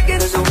another second.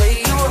 Cause the way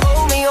you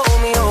hold me, hold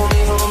me, hold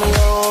me, hold me,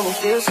 hold me.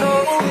 Feel so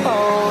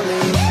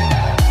holy.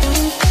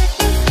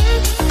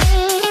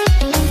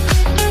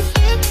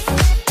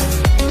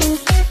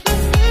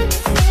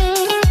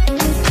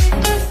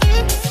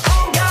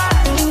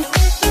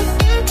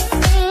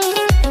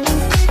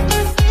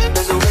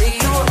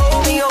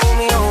 Hold me,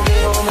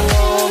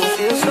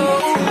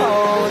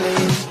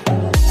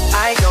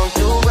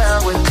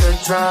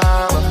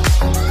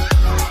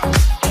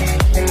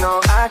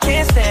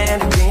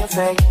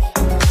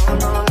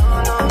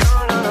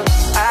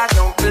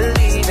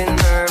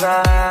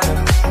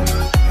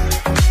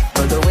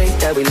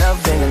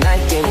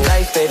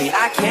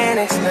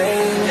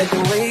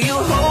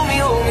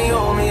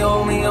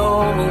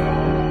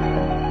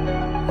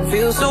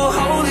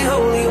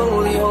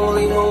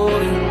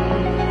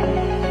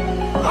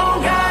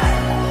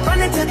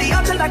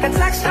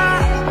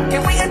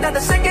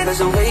 'Cause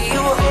the way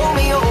you hold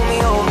me, hold me,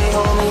 hold me,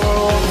 hold me,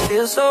 hold me,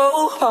 feel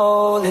so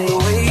holy. The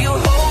way you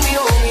hold me,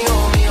 hold me,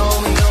 hold me,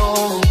 hold me,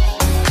 hold me,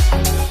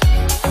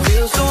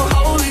 feel so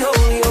holy,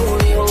 holy,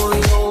 holy,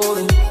 holy,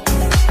 holy.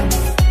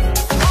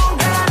 Oh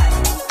God,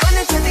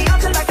 running to the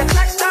altar like a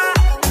track star.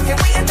 Can't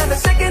wait another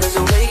second. 'Cause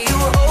the way you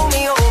hold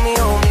me, hold me,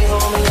 hold me,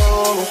 hold me,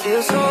 hold me,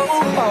 feel so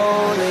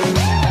holy.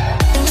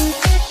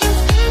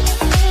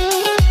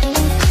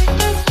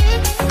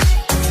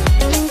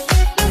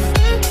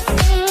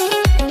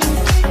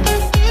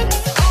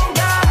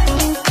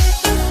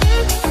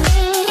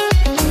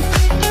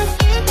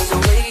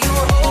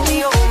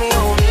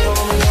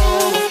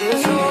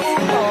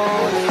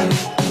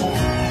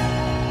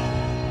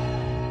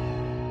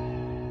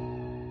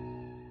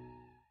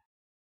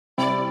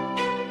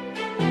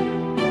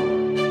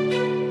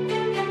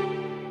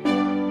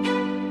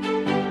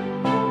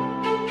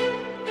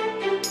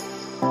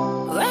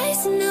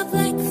 Rising up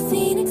like the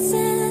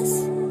phoenixes,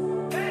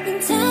 I'm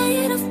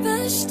tired of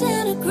pushed to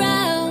the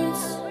ground.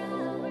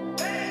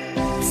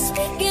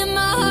 Speaking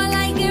my heart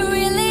like it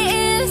really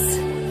is,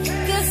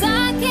 'cause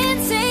I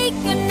can't take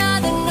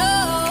another no.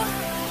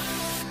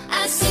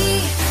 I see,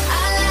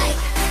 I like,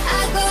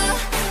 I go,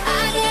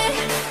 I get,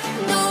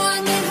 no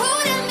one can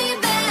hold me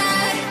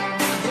back.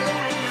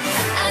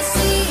 I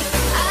see,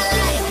 I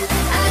like,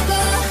 I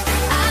go,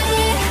 I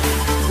get,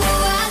 go,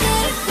 I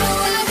get, go,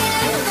 I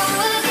get, go,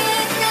 I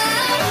get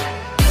now.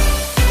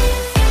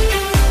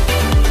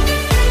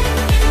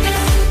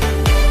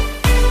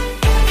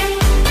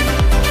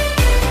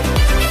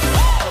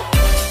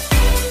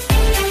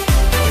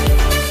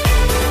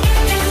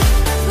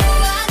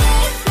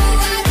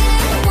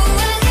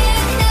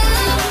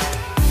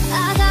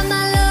 I got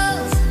my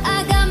lows, I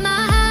got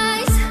my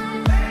highs,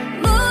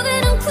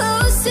 moving on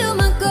close to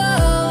my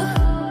goal.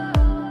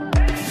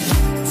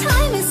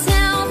 Time is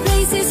now,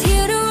 place is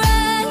here to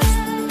rise,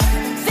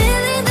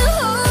 filling the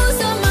holes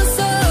of my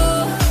soul.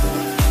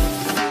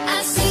 I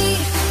see,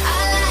 I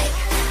like,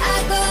 I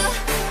go,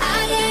 I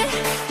get,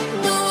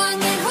 no one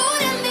can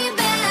hold me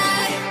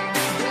back.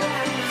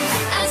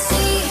 I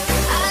see,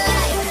 I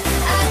like,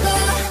 I go,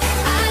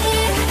 I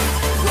get,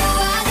 go,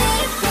 I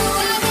get, go,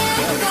 I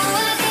get, go,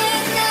 I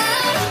get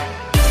now.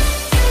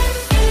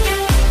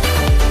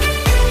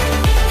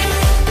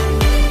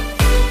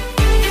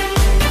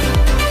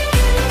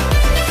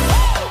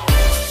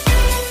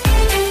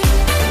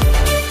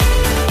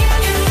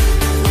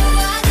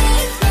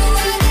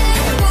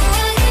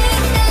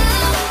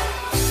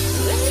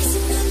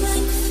 Rising up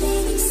like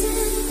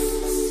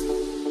phoenixes,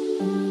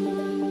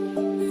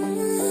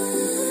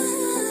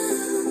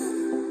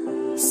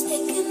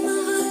 speaking my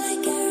heart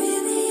like it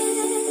really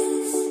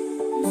is.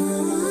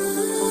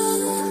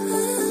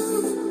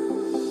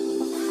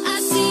 I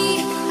see,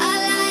 I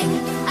like,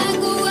 I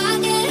go, I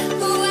get,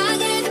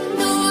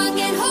 no one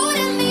can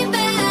hold me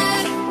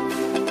back.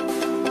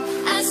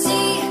 I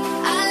see,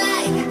 I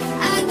like,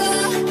 I go,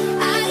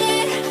 I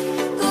get,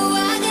 go,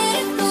 I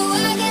get, go,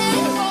 I get,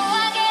 go,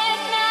 I get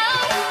now.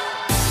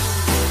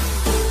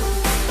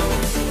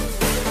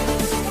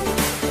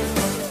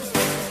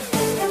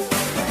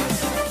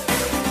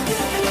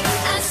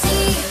 I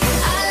see,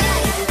 I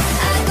like,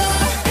 I go,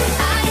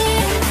 I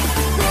get,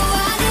 go,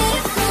 I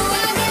get, go,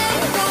 I get,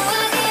 go,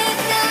 I get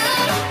now.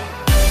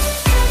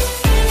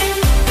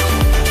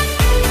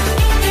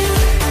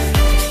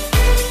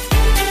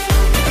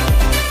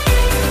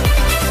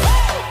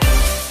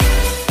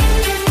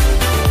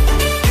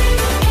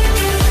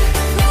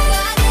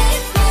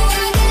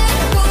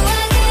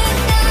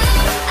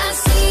 I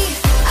see,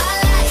 I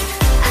like,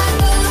 I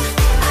go,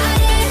 I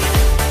get,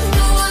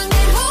 no one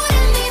can hold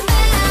me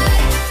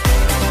back.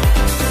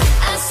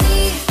 I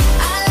see,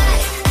 I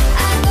like,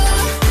 I go,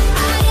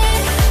 I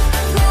get,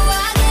 go,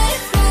 I get,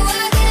 go,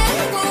 I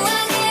get, go,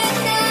 I get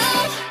now.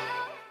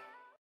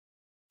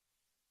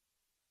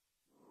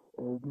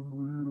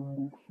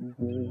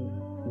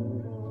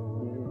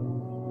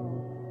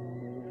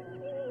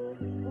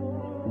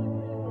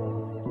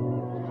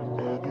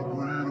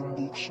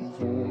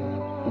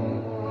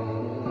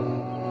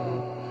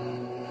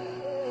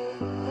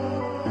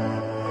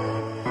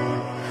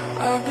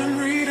 I've been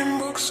reading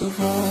books of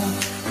old,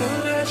 the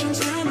legends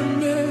and the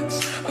myths,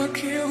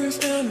 Achilles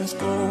and his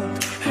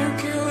gold,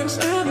 Hercules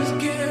and his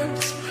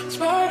gifts,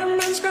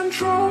 Spider-Man's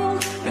control,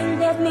 and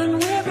Batman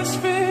with his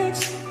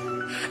fits.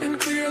 And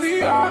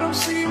clearly I don't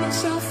see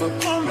myself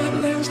upon that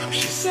list.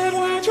 She said,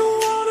 where'd you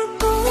wanna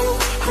go?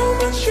 How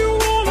much you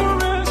wanna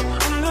risk?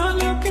 I'm not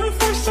looking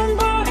for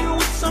somebody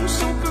with some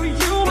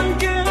superhuman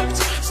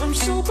gifts, some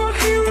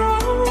superhero,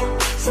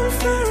 some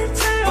fairy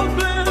tale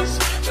bliss,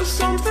 just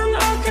something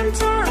I can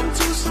turn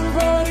to,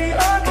 somebody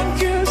I can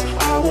kiss.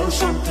 I want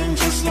something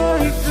just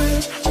like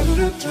this.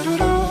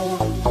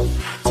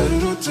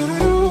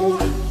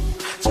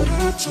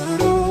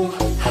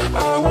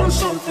 I want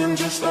something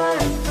just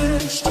like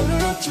this.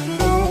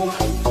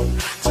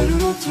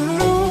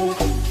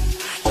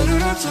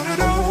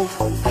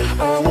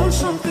 I want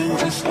something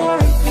just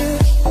like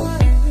this.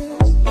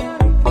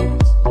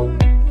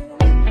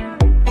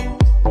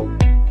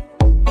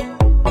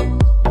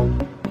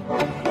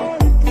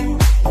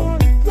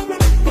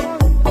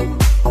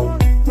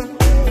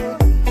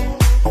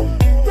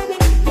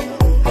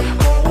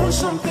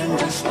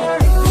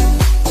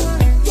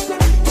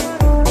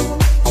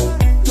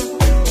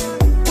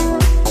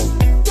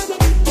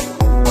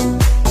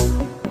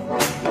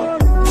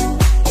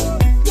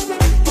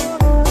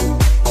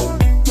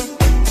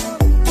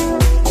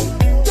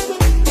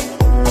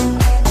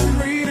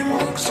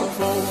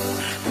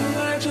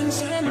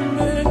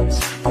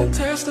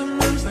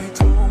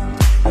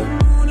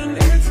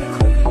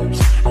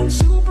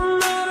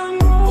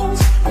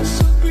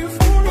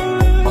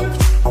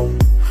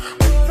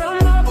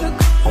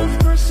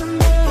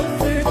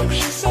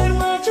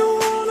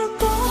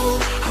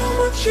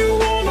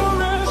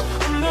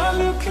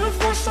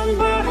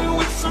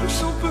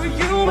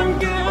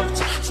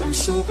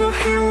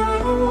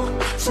 superhero,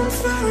 some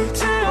fairy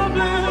tale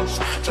bliss,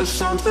 just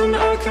something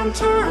I can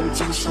turn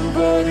to,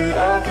 somebody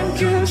I can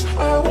kiss.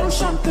 I want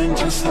something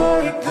just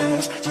like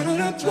this.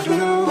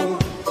 Do-do-do-do-do.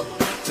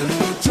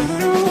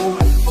 Do-do-do-do-do.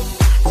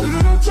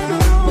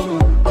 Do-do-do-do-do.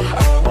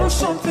 I want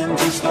something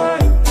just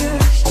like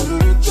this.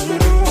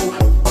 Do-do-do-do-do.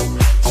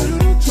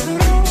 Do-do-do-do-do.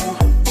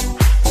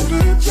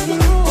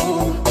 Do-do-do-do-do.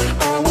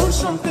 I want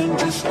something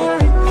just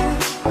like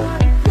this.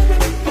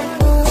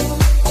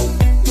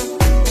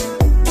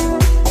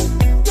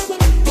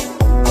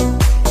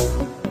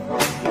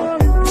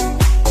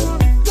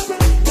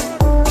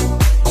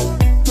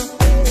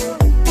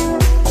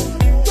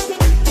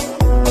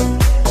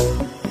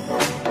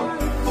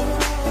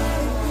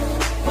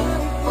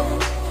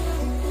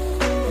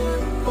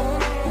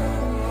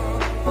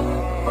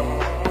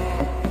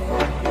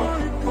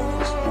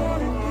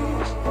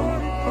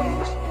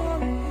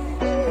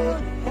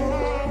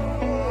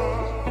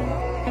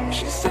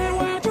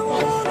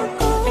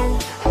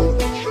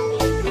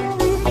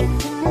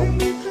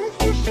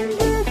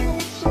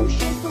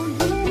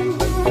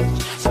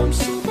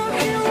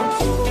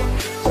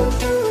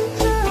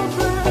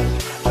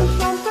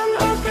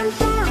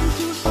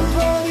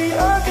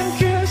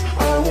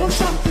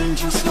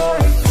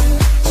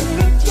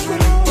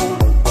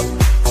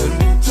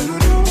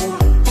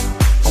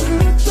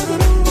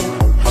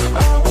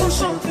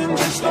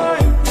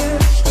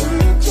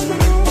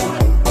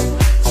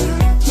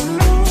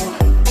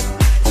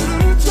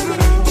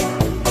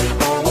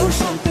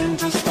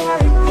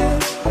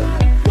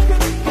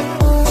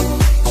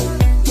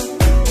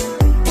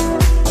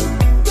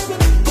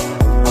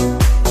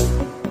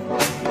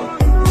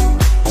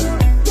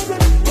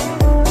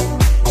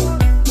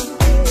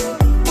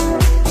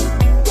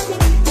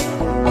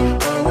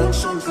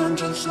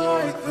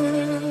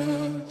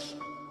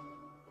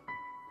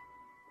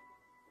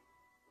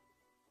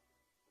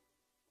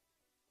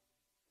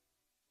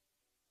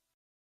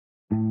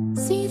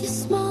 See the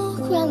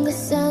smoke when the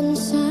sun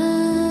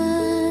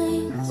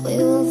shines. We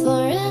will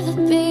forever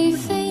be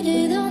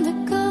faded on the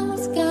cold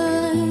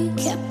sky,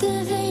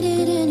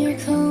 captivated in your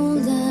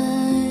cold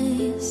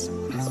eyes.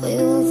 We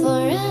will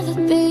forever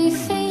be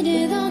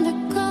faded on the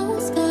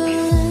cold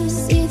sky.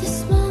 See the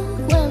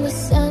smoke when the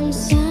sun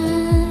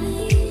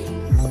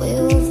shines. We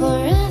will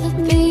forever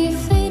be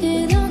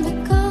faded on the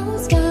cold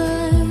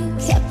sky,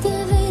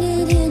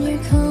 captivated in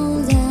your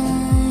cold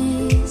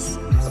eyes.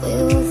 We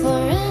will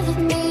forever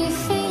be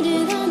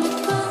faded on the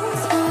cold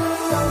sky.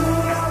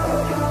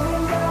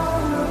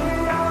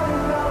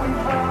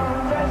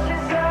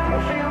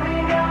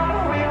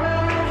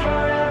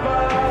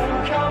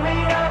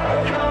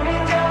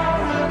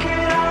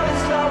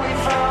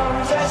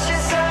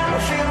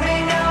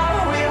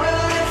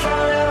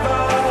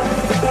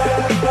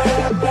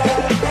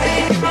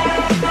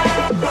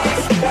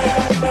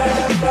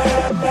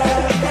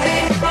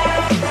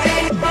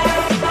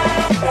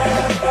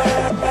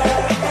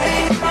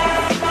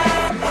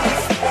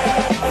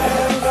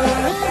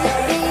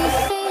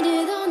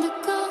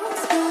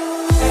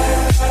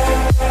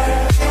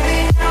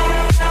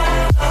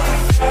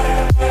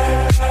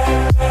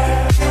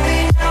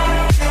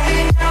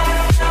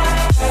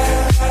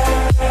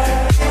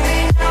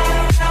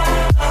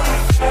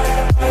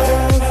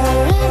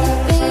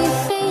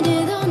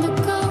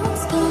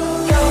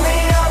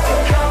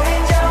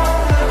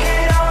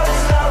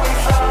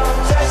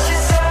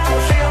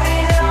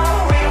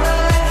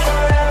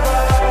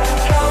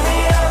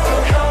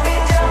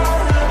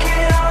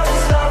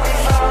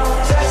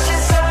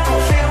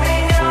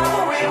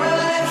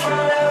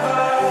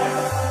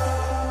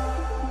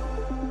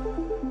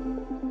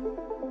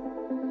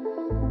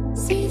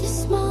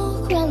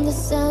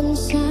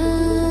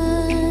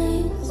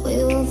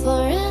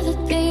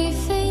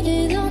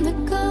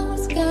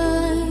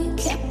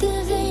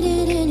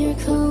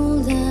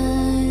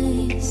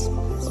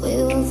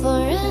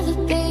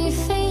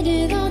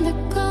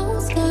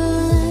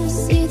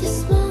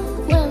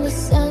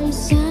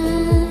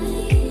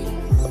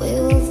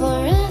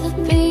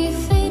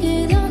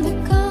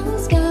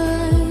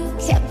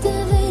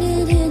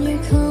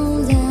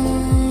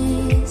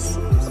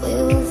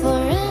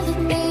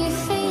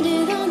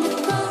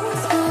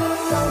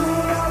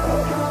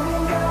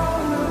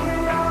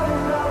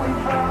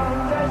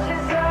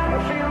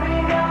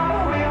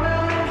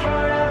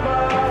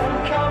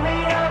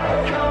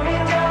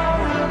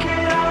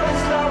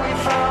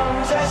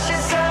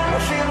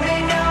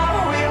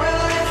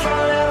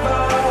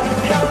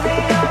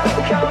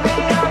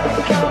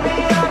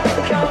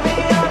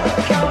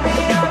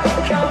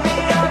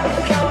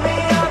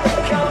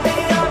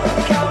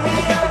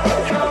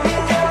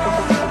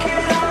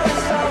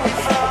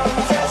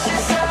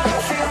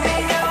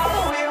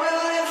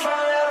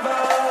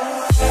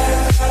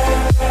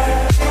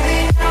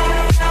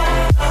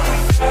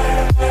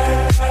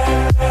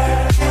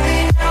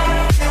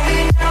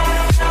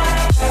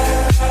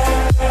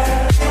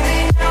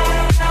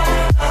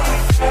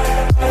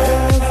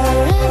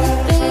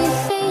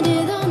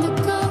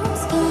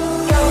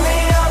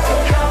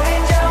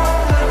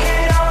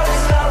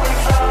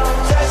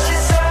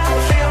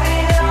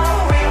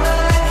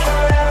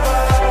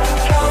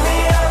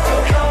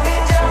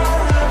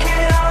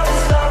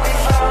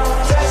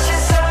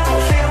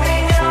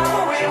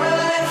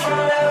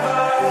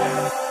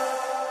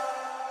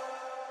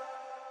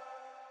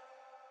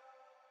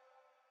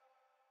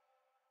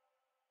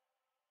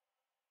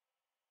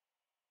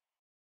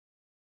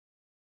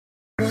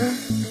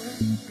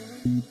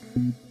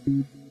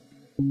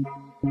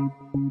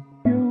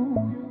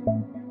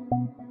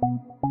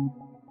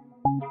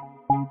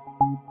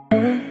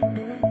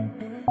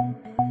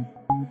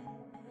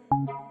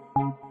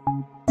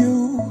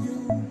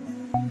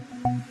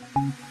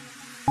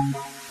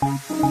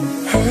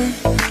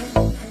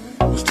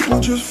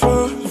 Just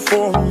fine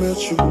before I met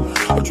you.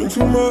 I drink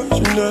too much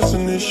and that's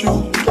an issue.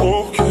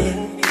 Okay.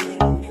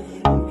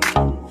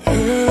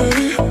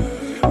 Hey,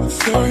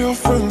 tell your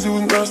friends it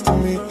was nice to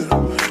meet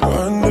them, but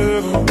I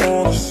never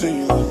wanna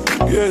see them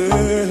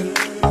again.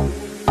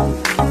 I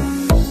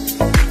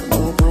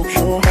know I broke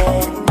your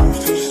heart,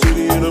 moved to the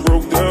city in a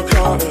broke down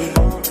car.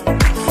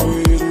 4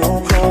 years, no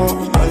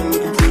calls, now you're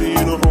looking pretty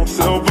in a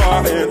hotel bar,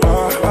 and I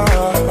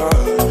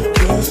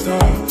can't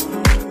stop.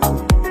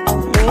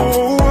 No,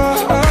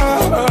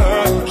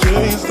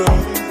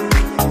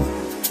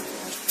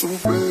 so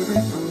baby,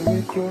 pull me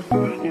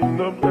closer in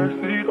the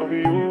backseat of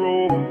your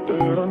Rover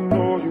that I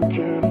know you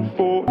can't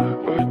afford.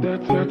 Like that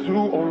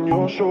tattoo on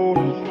your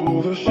shoulder. Pull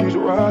the sheets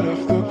right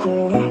off the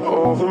corner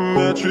of the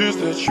mattress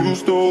that you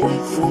stole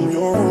from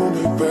your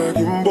roommate back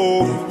in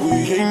Boulder. We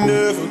ain't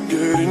never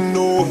getting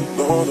older,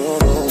 no, no,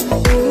 no.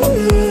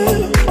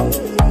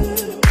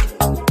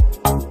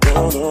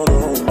 No, no, no.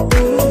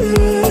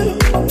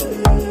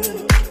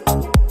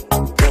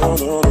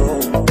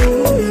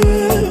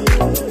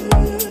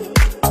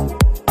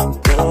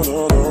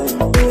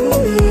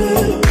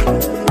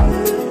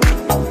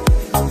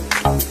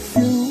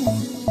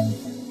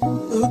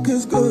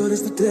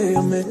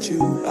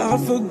 I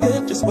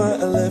forget just why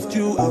I left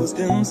you, I was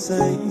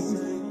insane.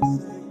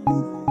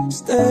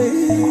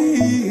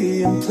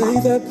 Stay and play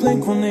that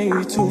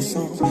Blink-182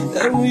 song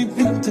that we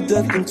beat to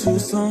death in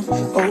Tucson,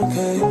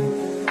 okay.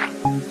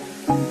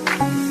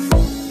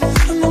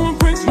 I know it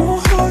breaks my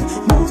heart,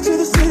 moved to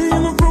the city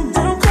in a broke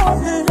down car,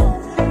 and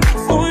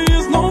 4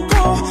 years no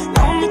call,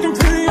 now I'm looking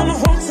pretty in a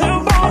hotel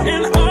bar,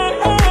 and I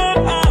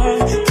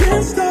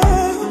can't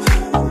stop,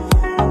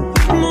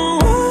 no,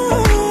 I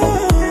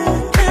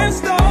can't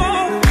stop.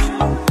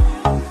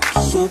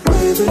 So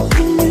baby,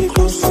 pull me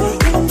closer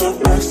in the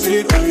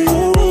backseat of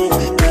your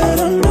Rover that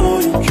I know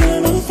you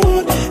can't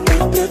afford.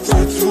 Like that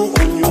tattoo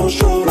on your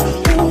shoulder,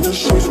 pull the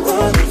sheets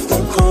right off the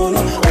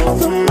corner of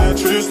the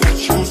mattress that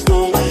you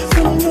stole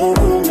from your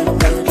room and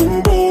back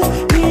in Boulder.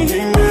 We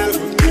ain't never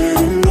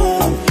getting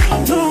old.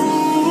 No,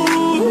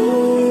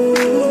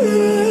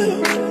 yeah.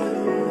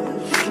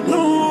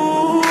 No,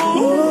 no,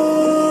 yeah.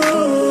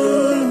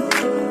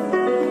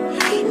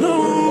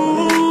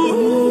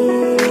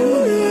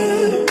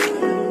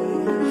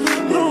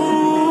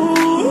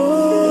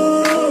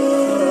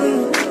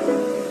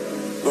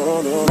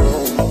 No, no, no,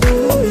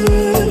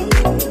 yeah.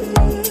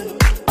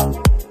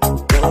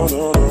 No,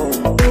 no, no.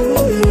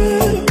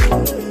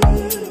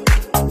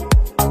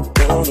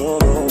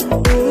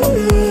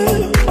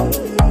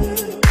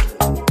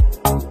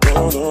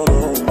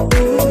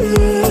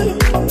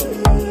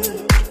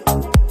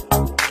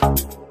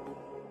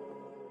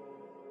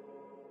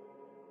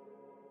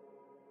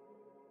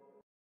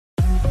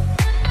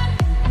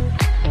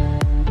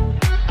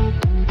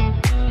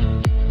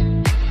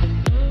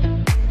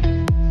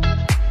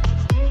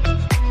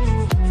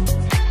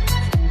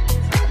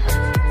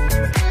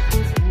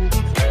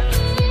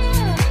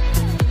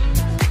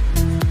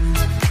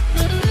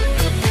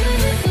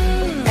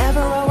 Ever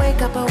I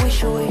wake up, I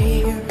wish you were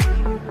here.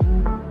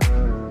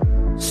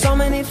 So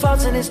many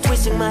thoughts and it's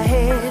twisting my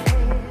head.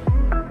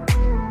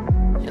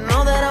 You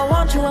know that I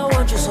want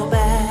you so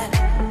bad.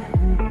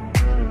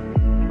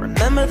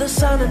 Remember the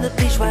sun and the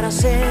beach right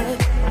outside.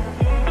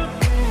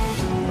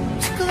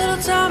 Took a little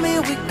time,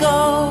 here we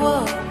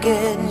go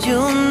again. You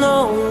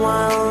know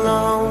I'll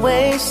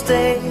always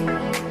stay.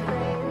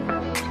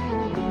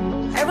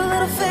 Every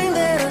little thing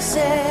that I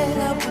said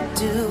I would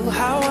do,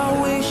 how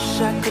I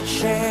wish I could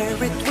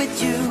share it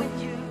with you.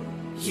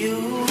 You.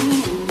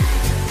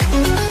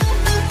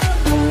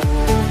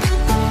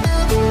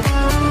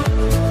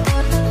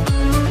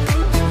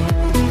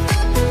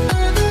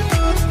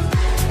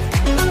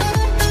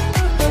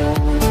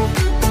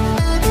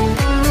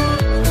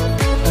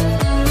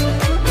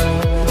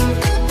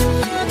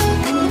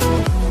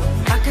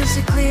 I can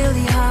see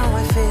clearly how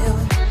I feel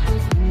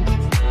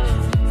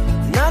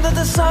now that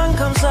the sun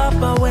comes up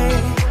my way.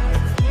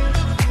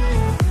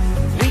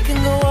 We can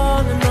go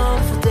on and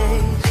on for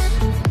days.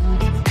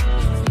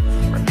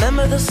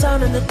 Remember the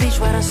sun and the beach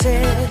where I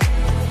said.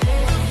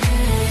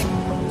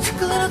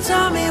 Took a little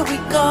time, here we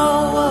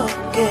go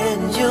again.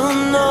 You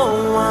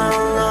know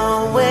I'll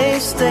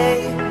always stay.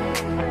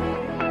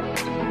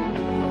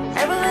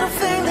 Every little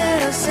thing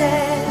that I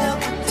said I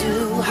would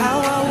do, how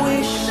I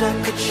wish I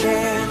could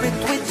share it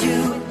with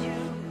you.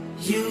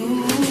 You.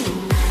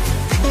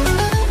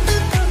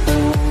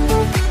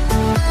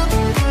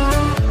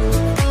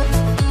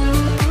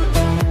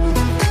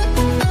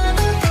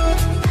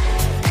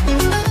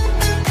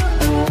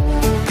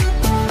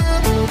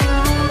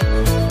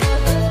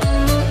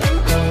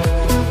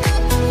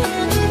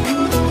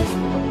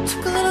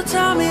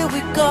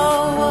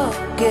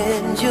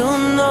 You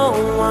know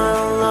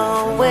I'll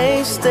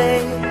always stay.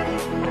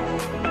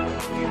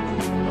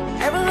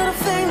 Every little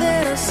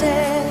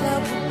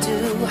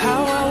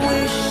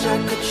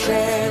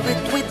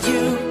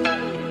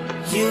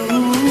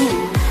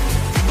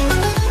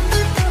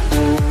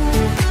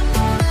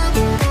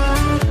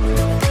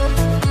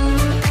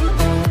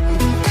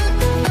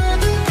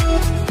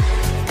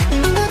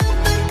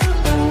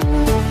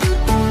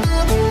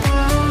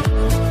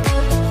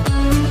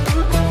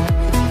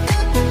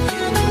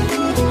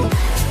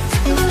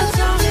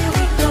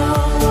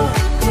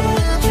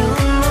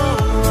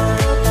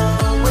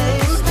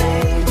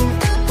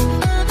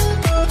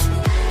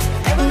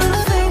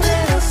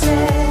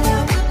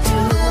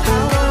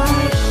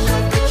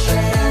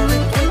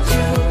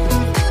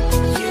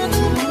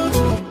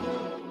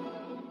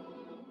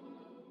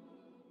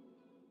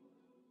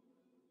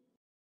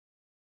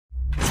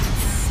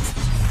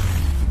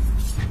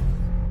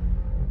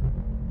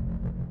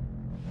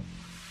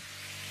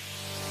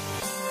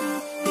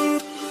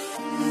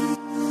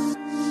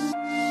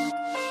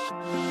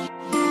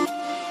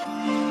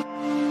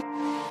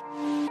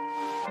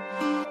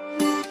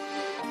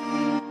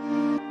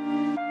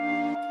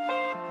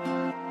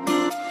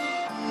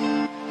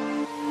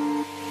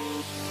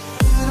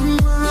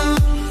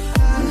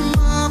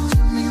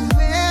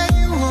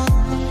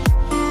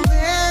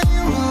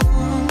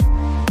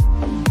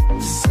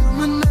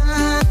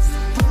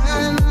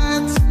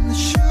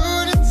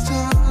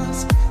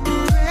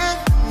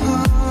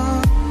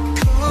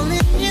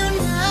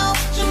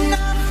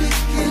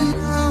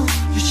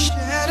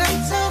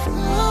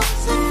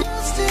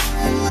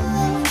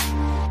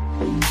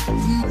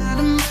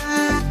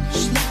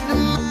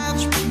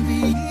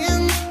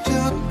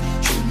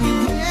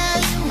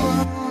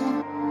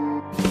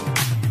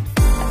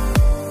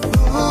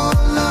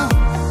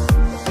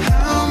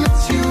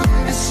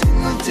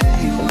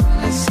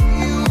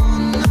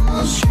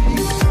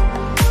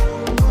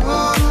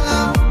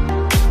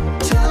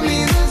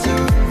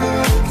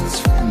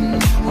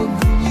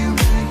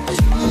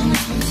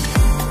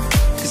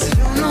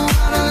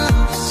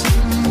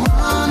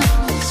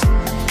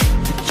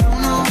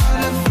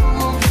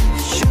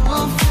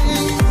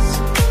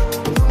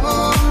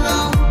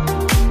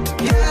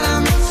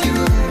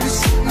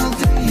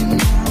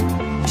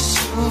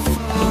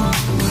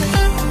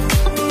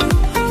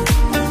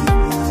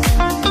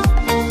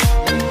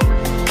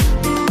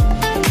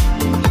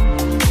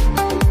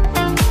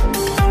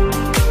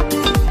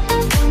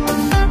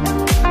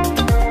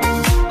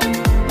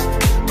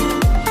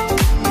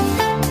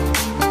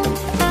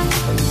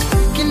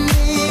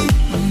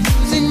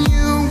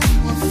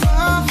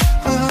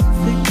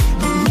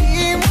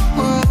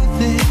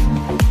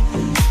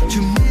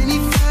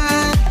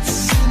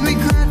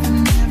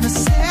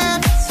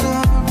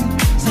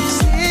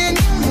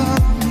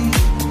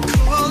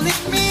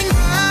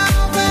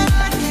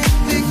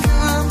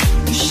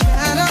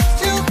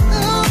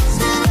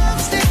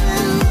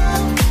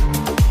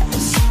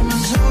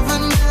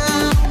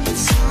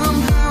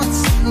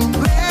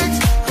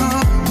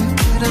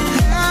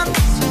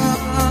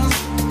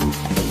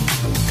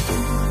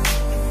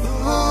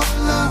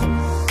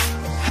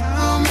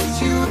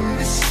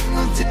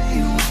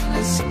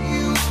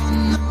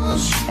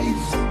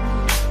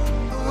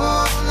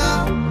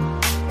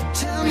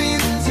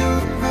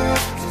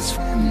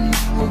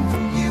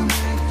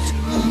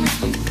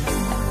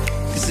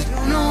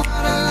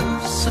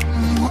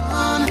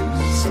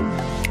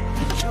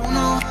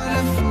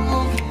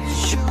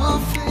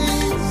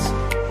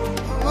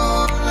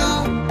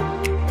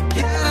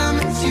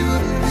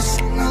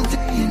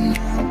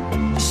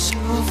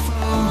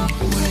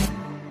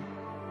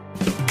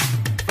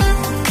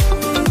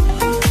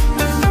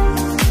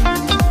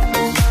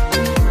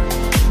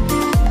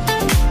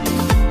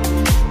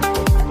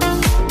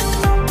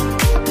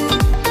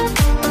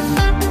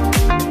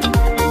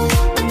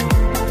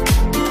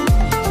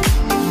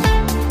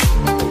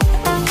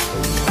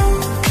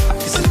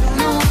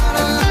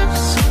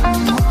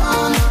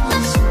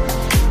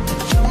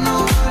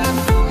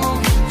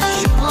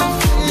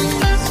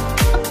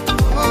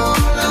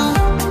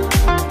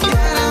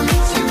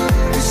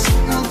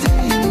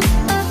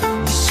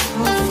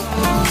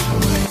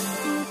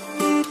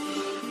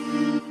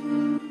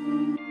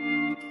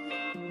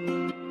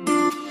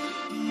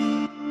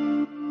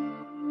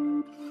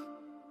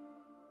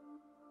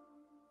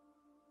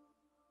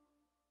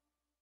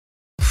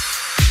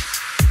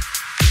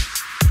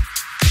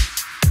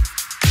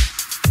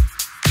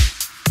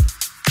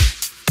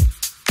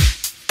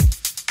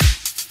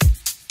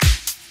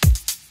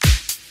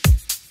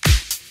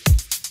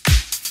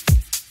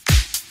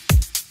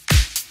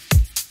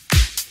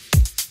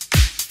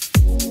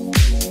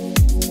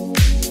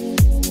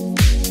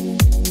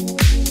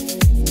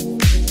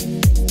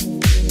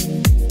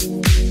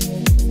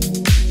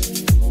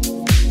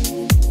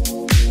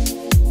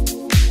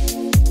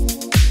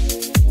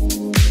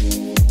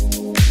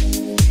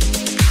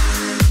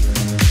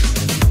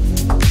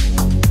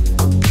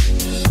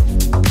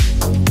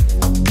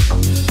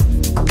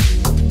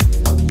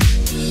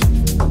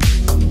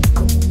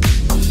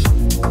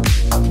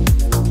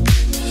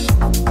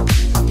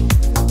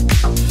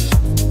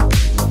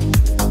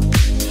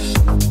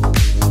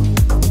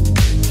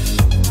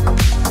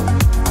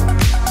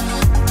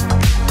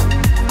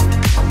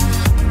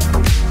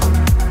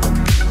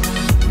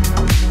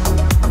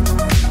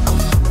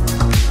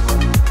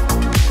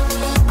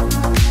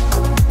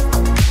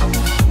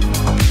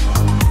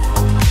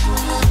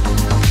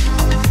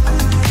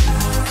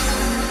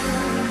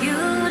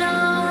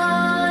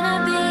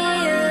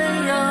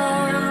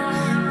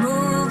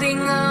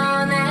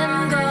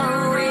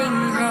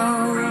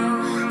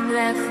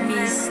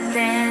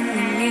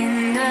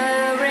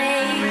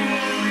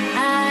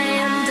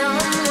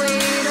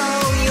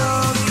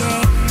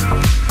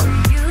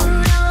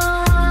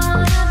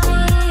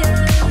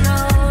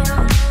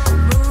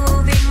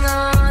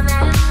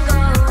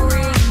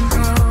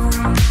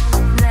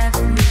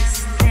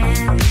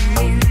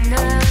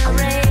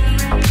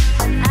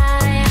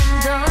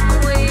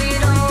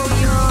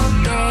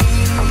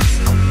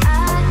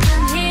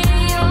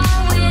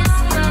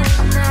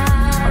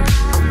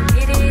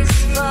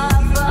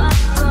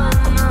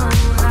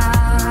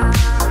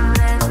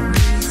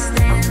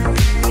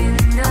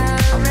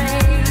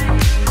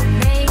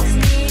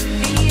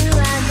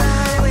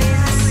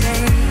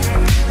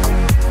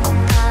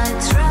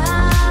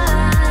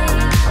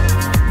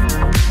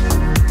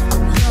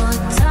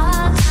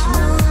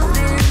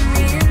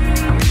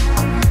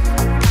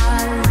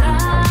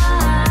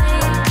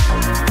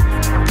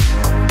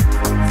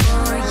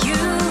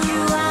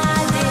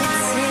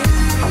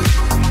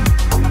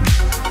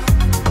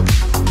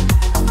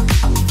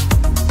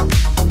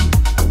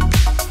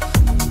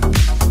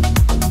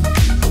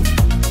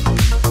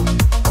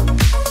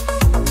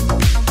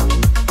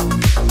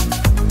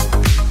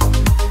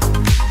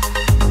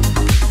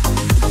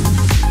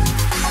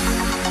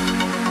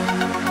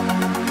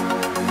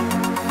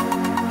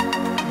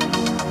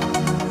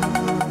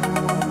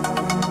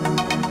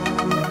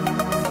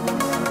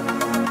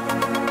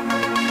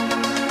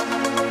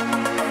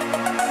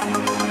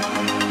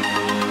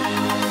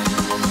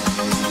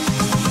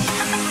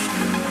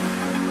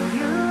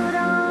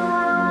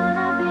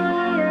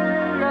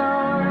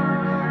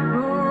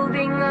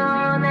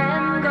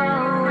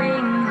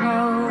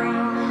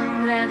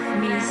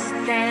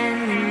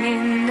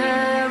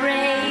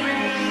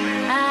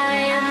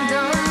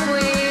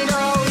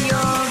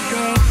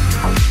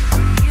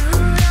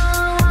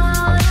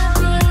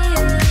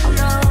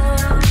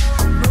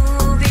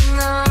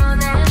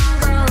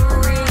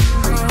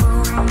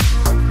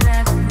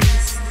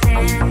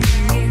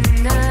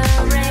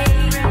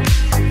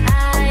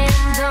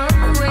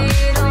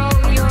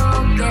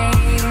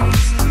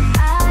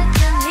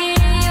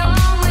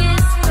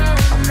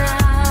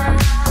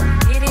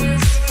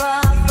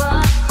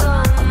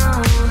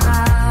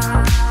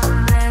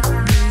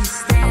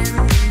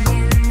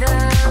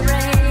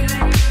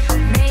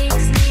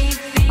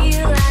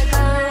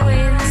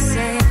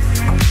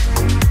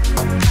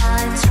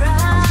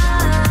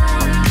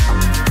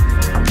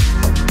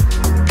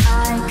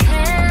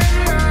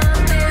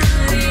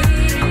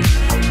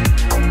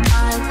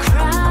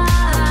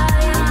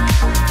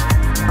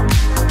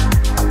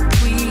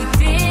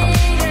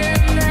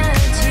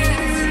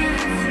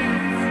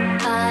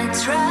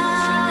try.